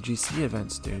WGC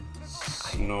events, dude.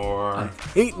 Snore. I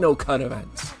hate no-cut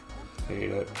events.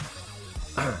 Hate it.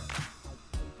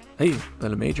 Hey,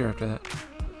 been a major after that.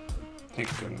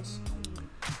 Thank goodness.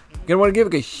 Again, I want to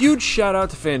give a huge shout out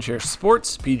to Fanshare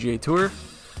Sports PGA Tour.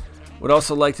 Would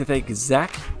also like to thank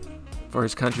Zac for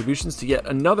his contributions to yet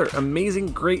another amazing,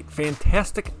 great,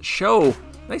 fantastic show.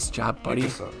 Nice job, buddy.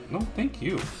 No, thank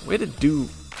you. Way to do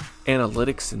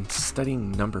analytics and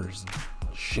studying numbers.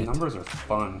 Shit. Numbers are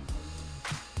fun.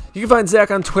 You can find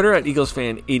Zac on Twitter at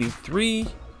EaglesFan83.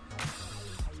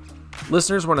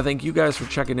 Listeners, want to thank you guys for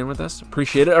checking in with us.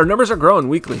 Appreciate it. Our numbers are growing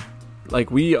weekly. Like,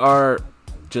 we're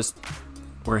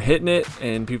hitting it,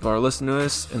 and people are listening to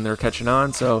us, and they're catching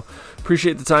on. So,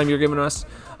 appreciate the time you're giving us.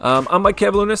 I'm Mike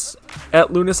Cavlunas,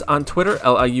 at Lunas on Twitter,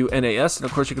 Liunas. And,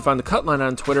 of course, you can find the Cutline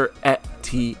on Twitter, at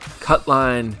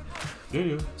TCutline.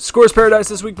 Yeah. Scores Paradise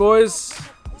this week, boys.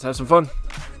 Let's have some fun.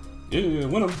 Yeah,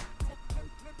 win them.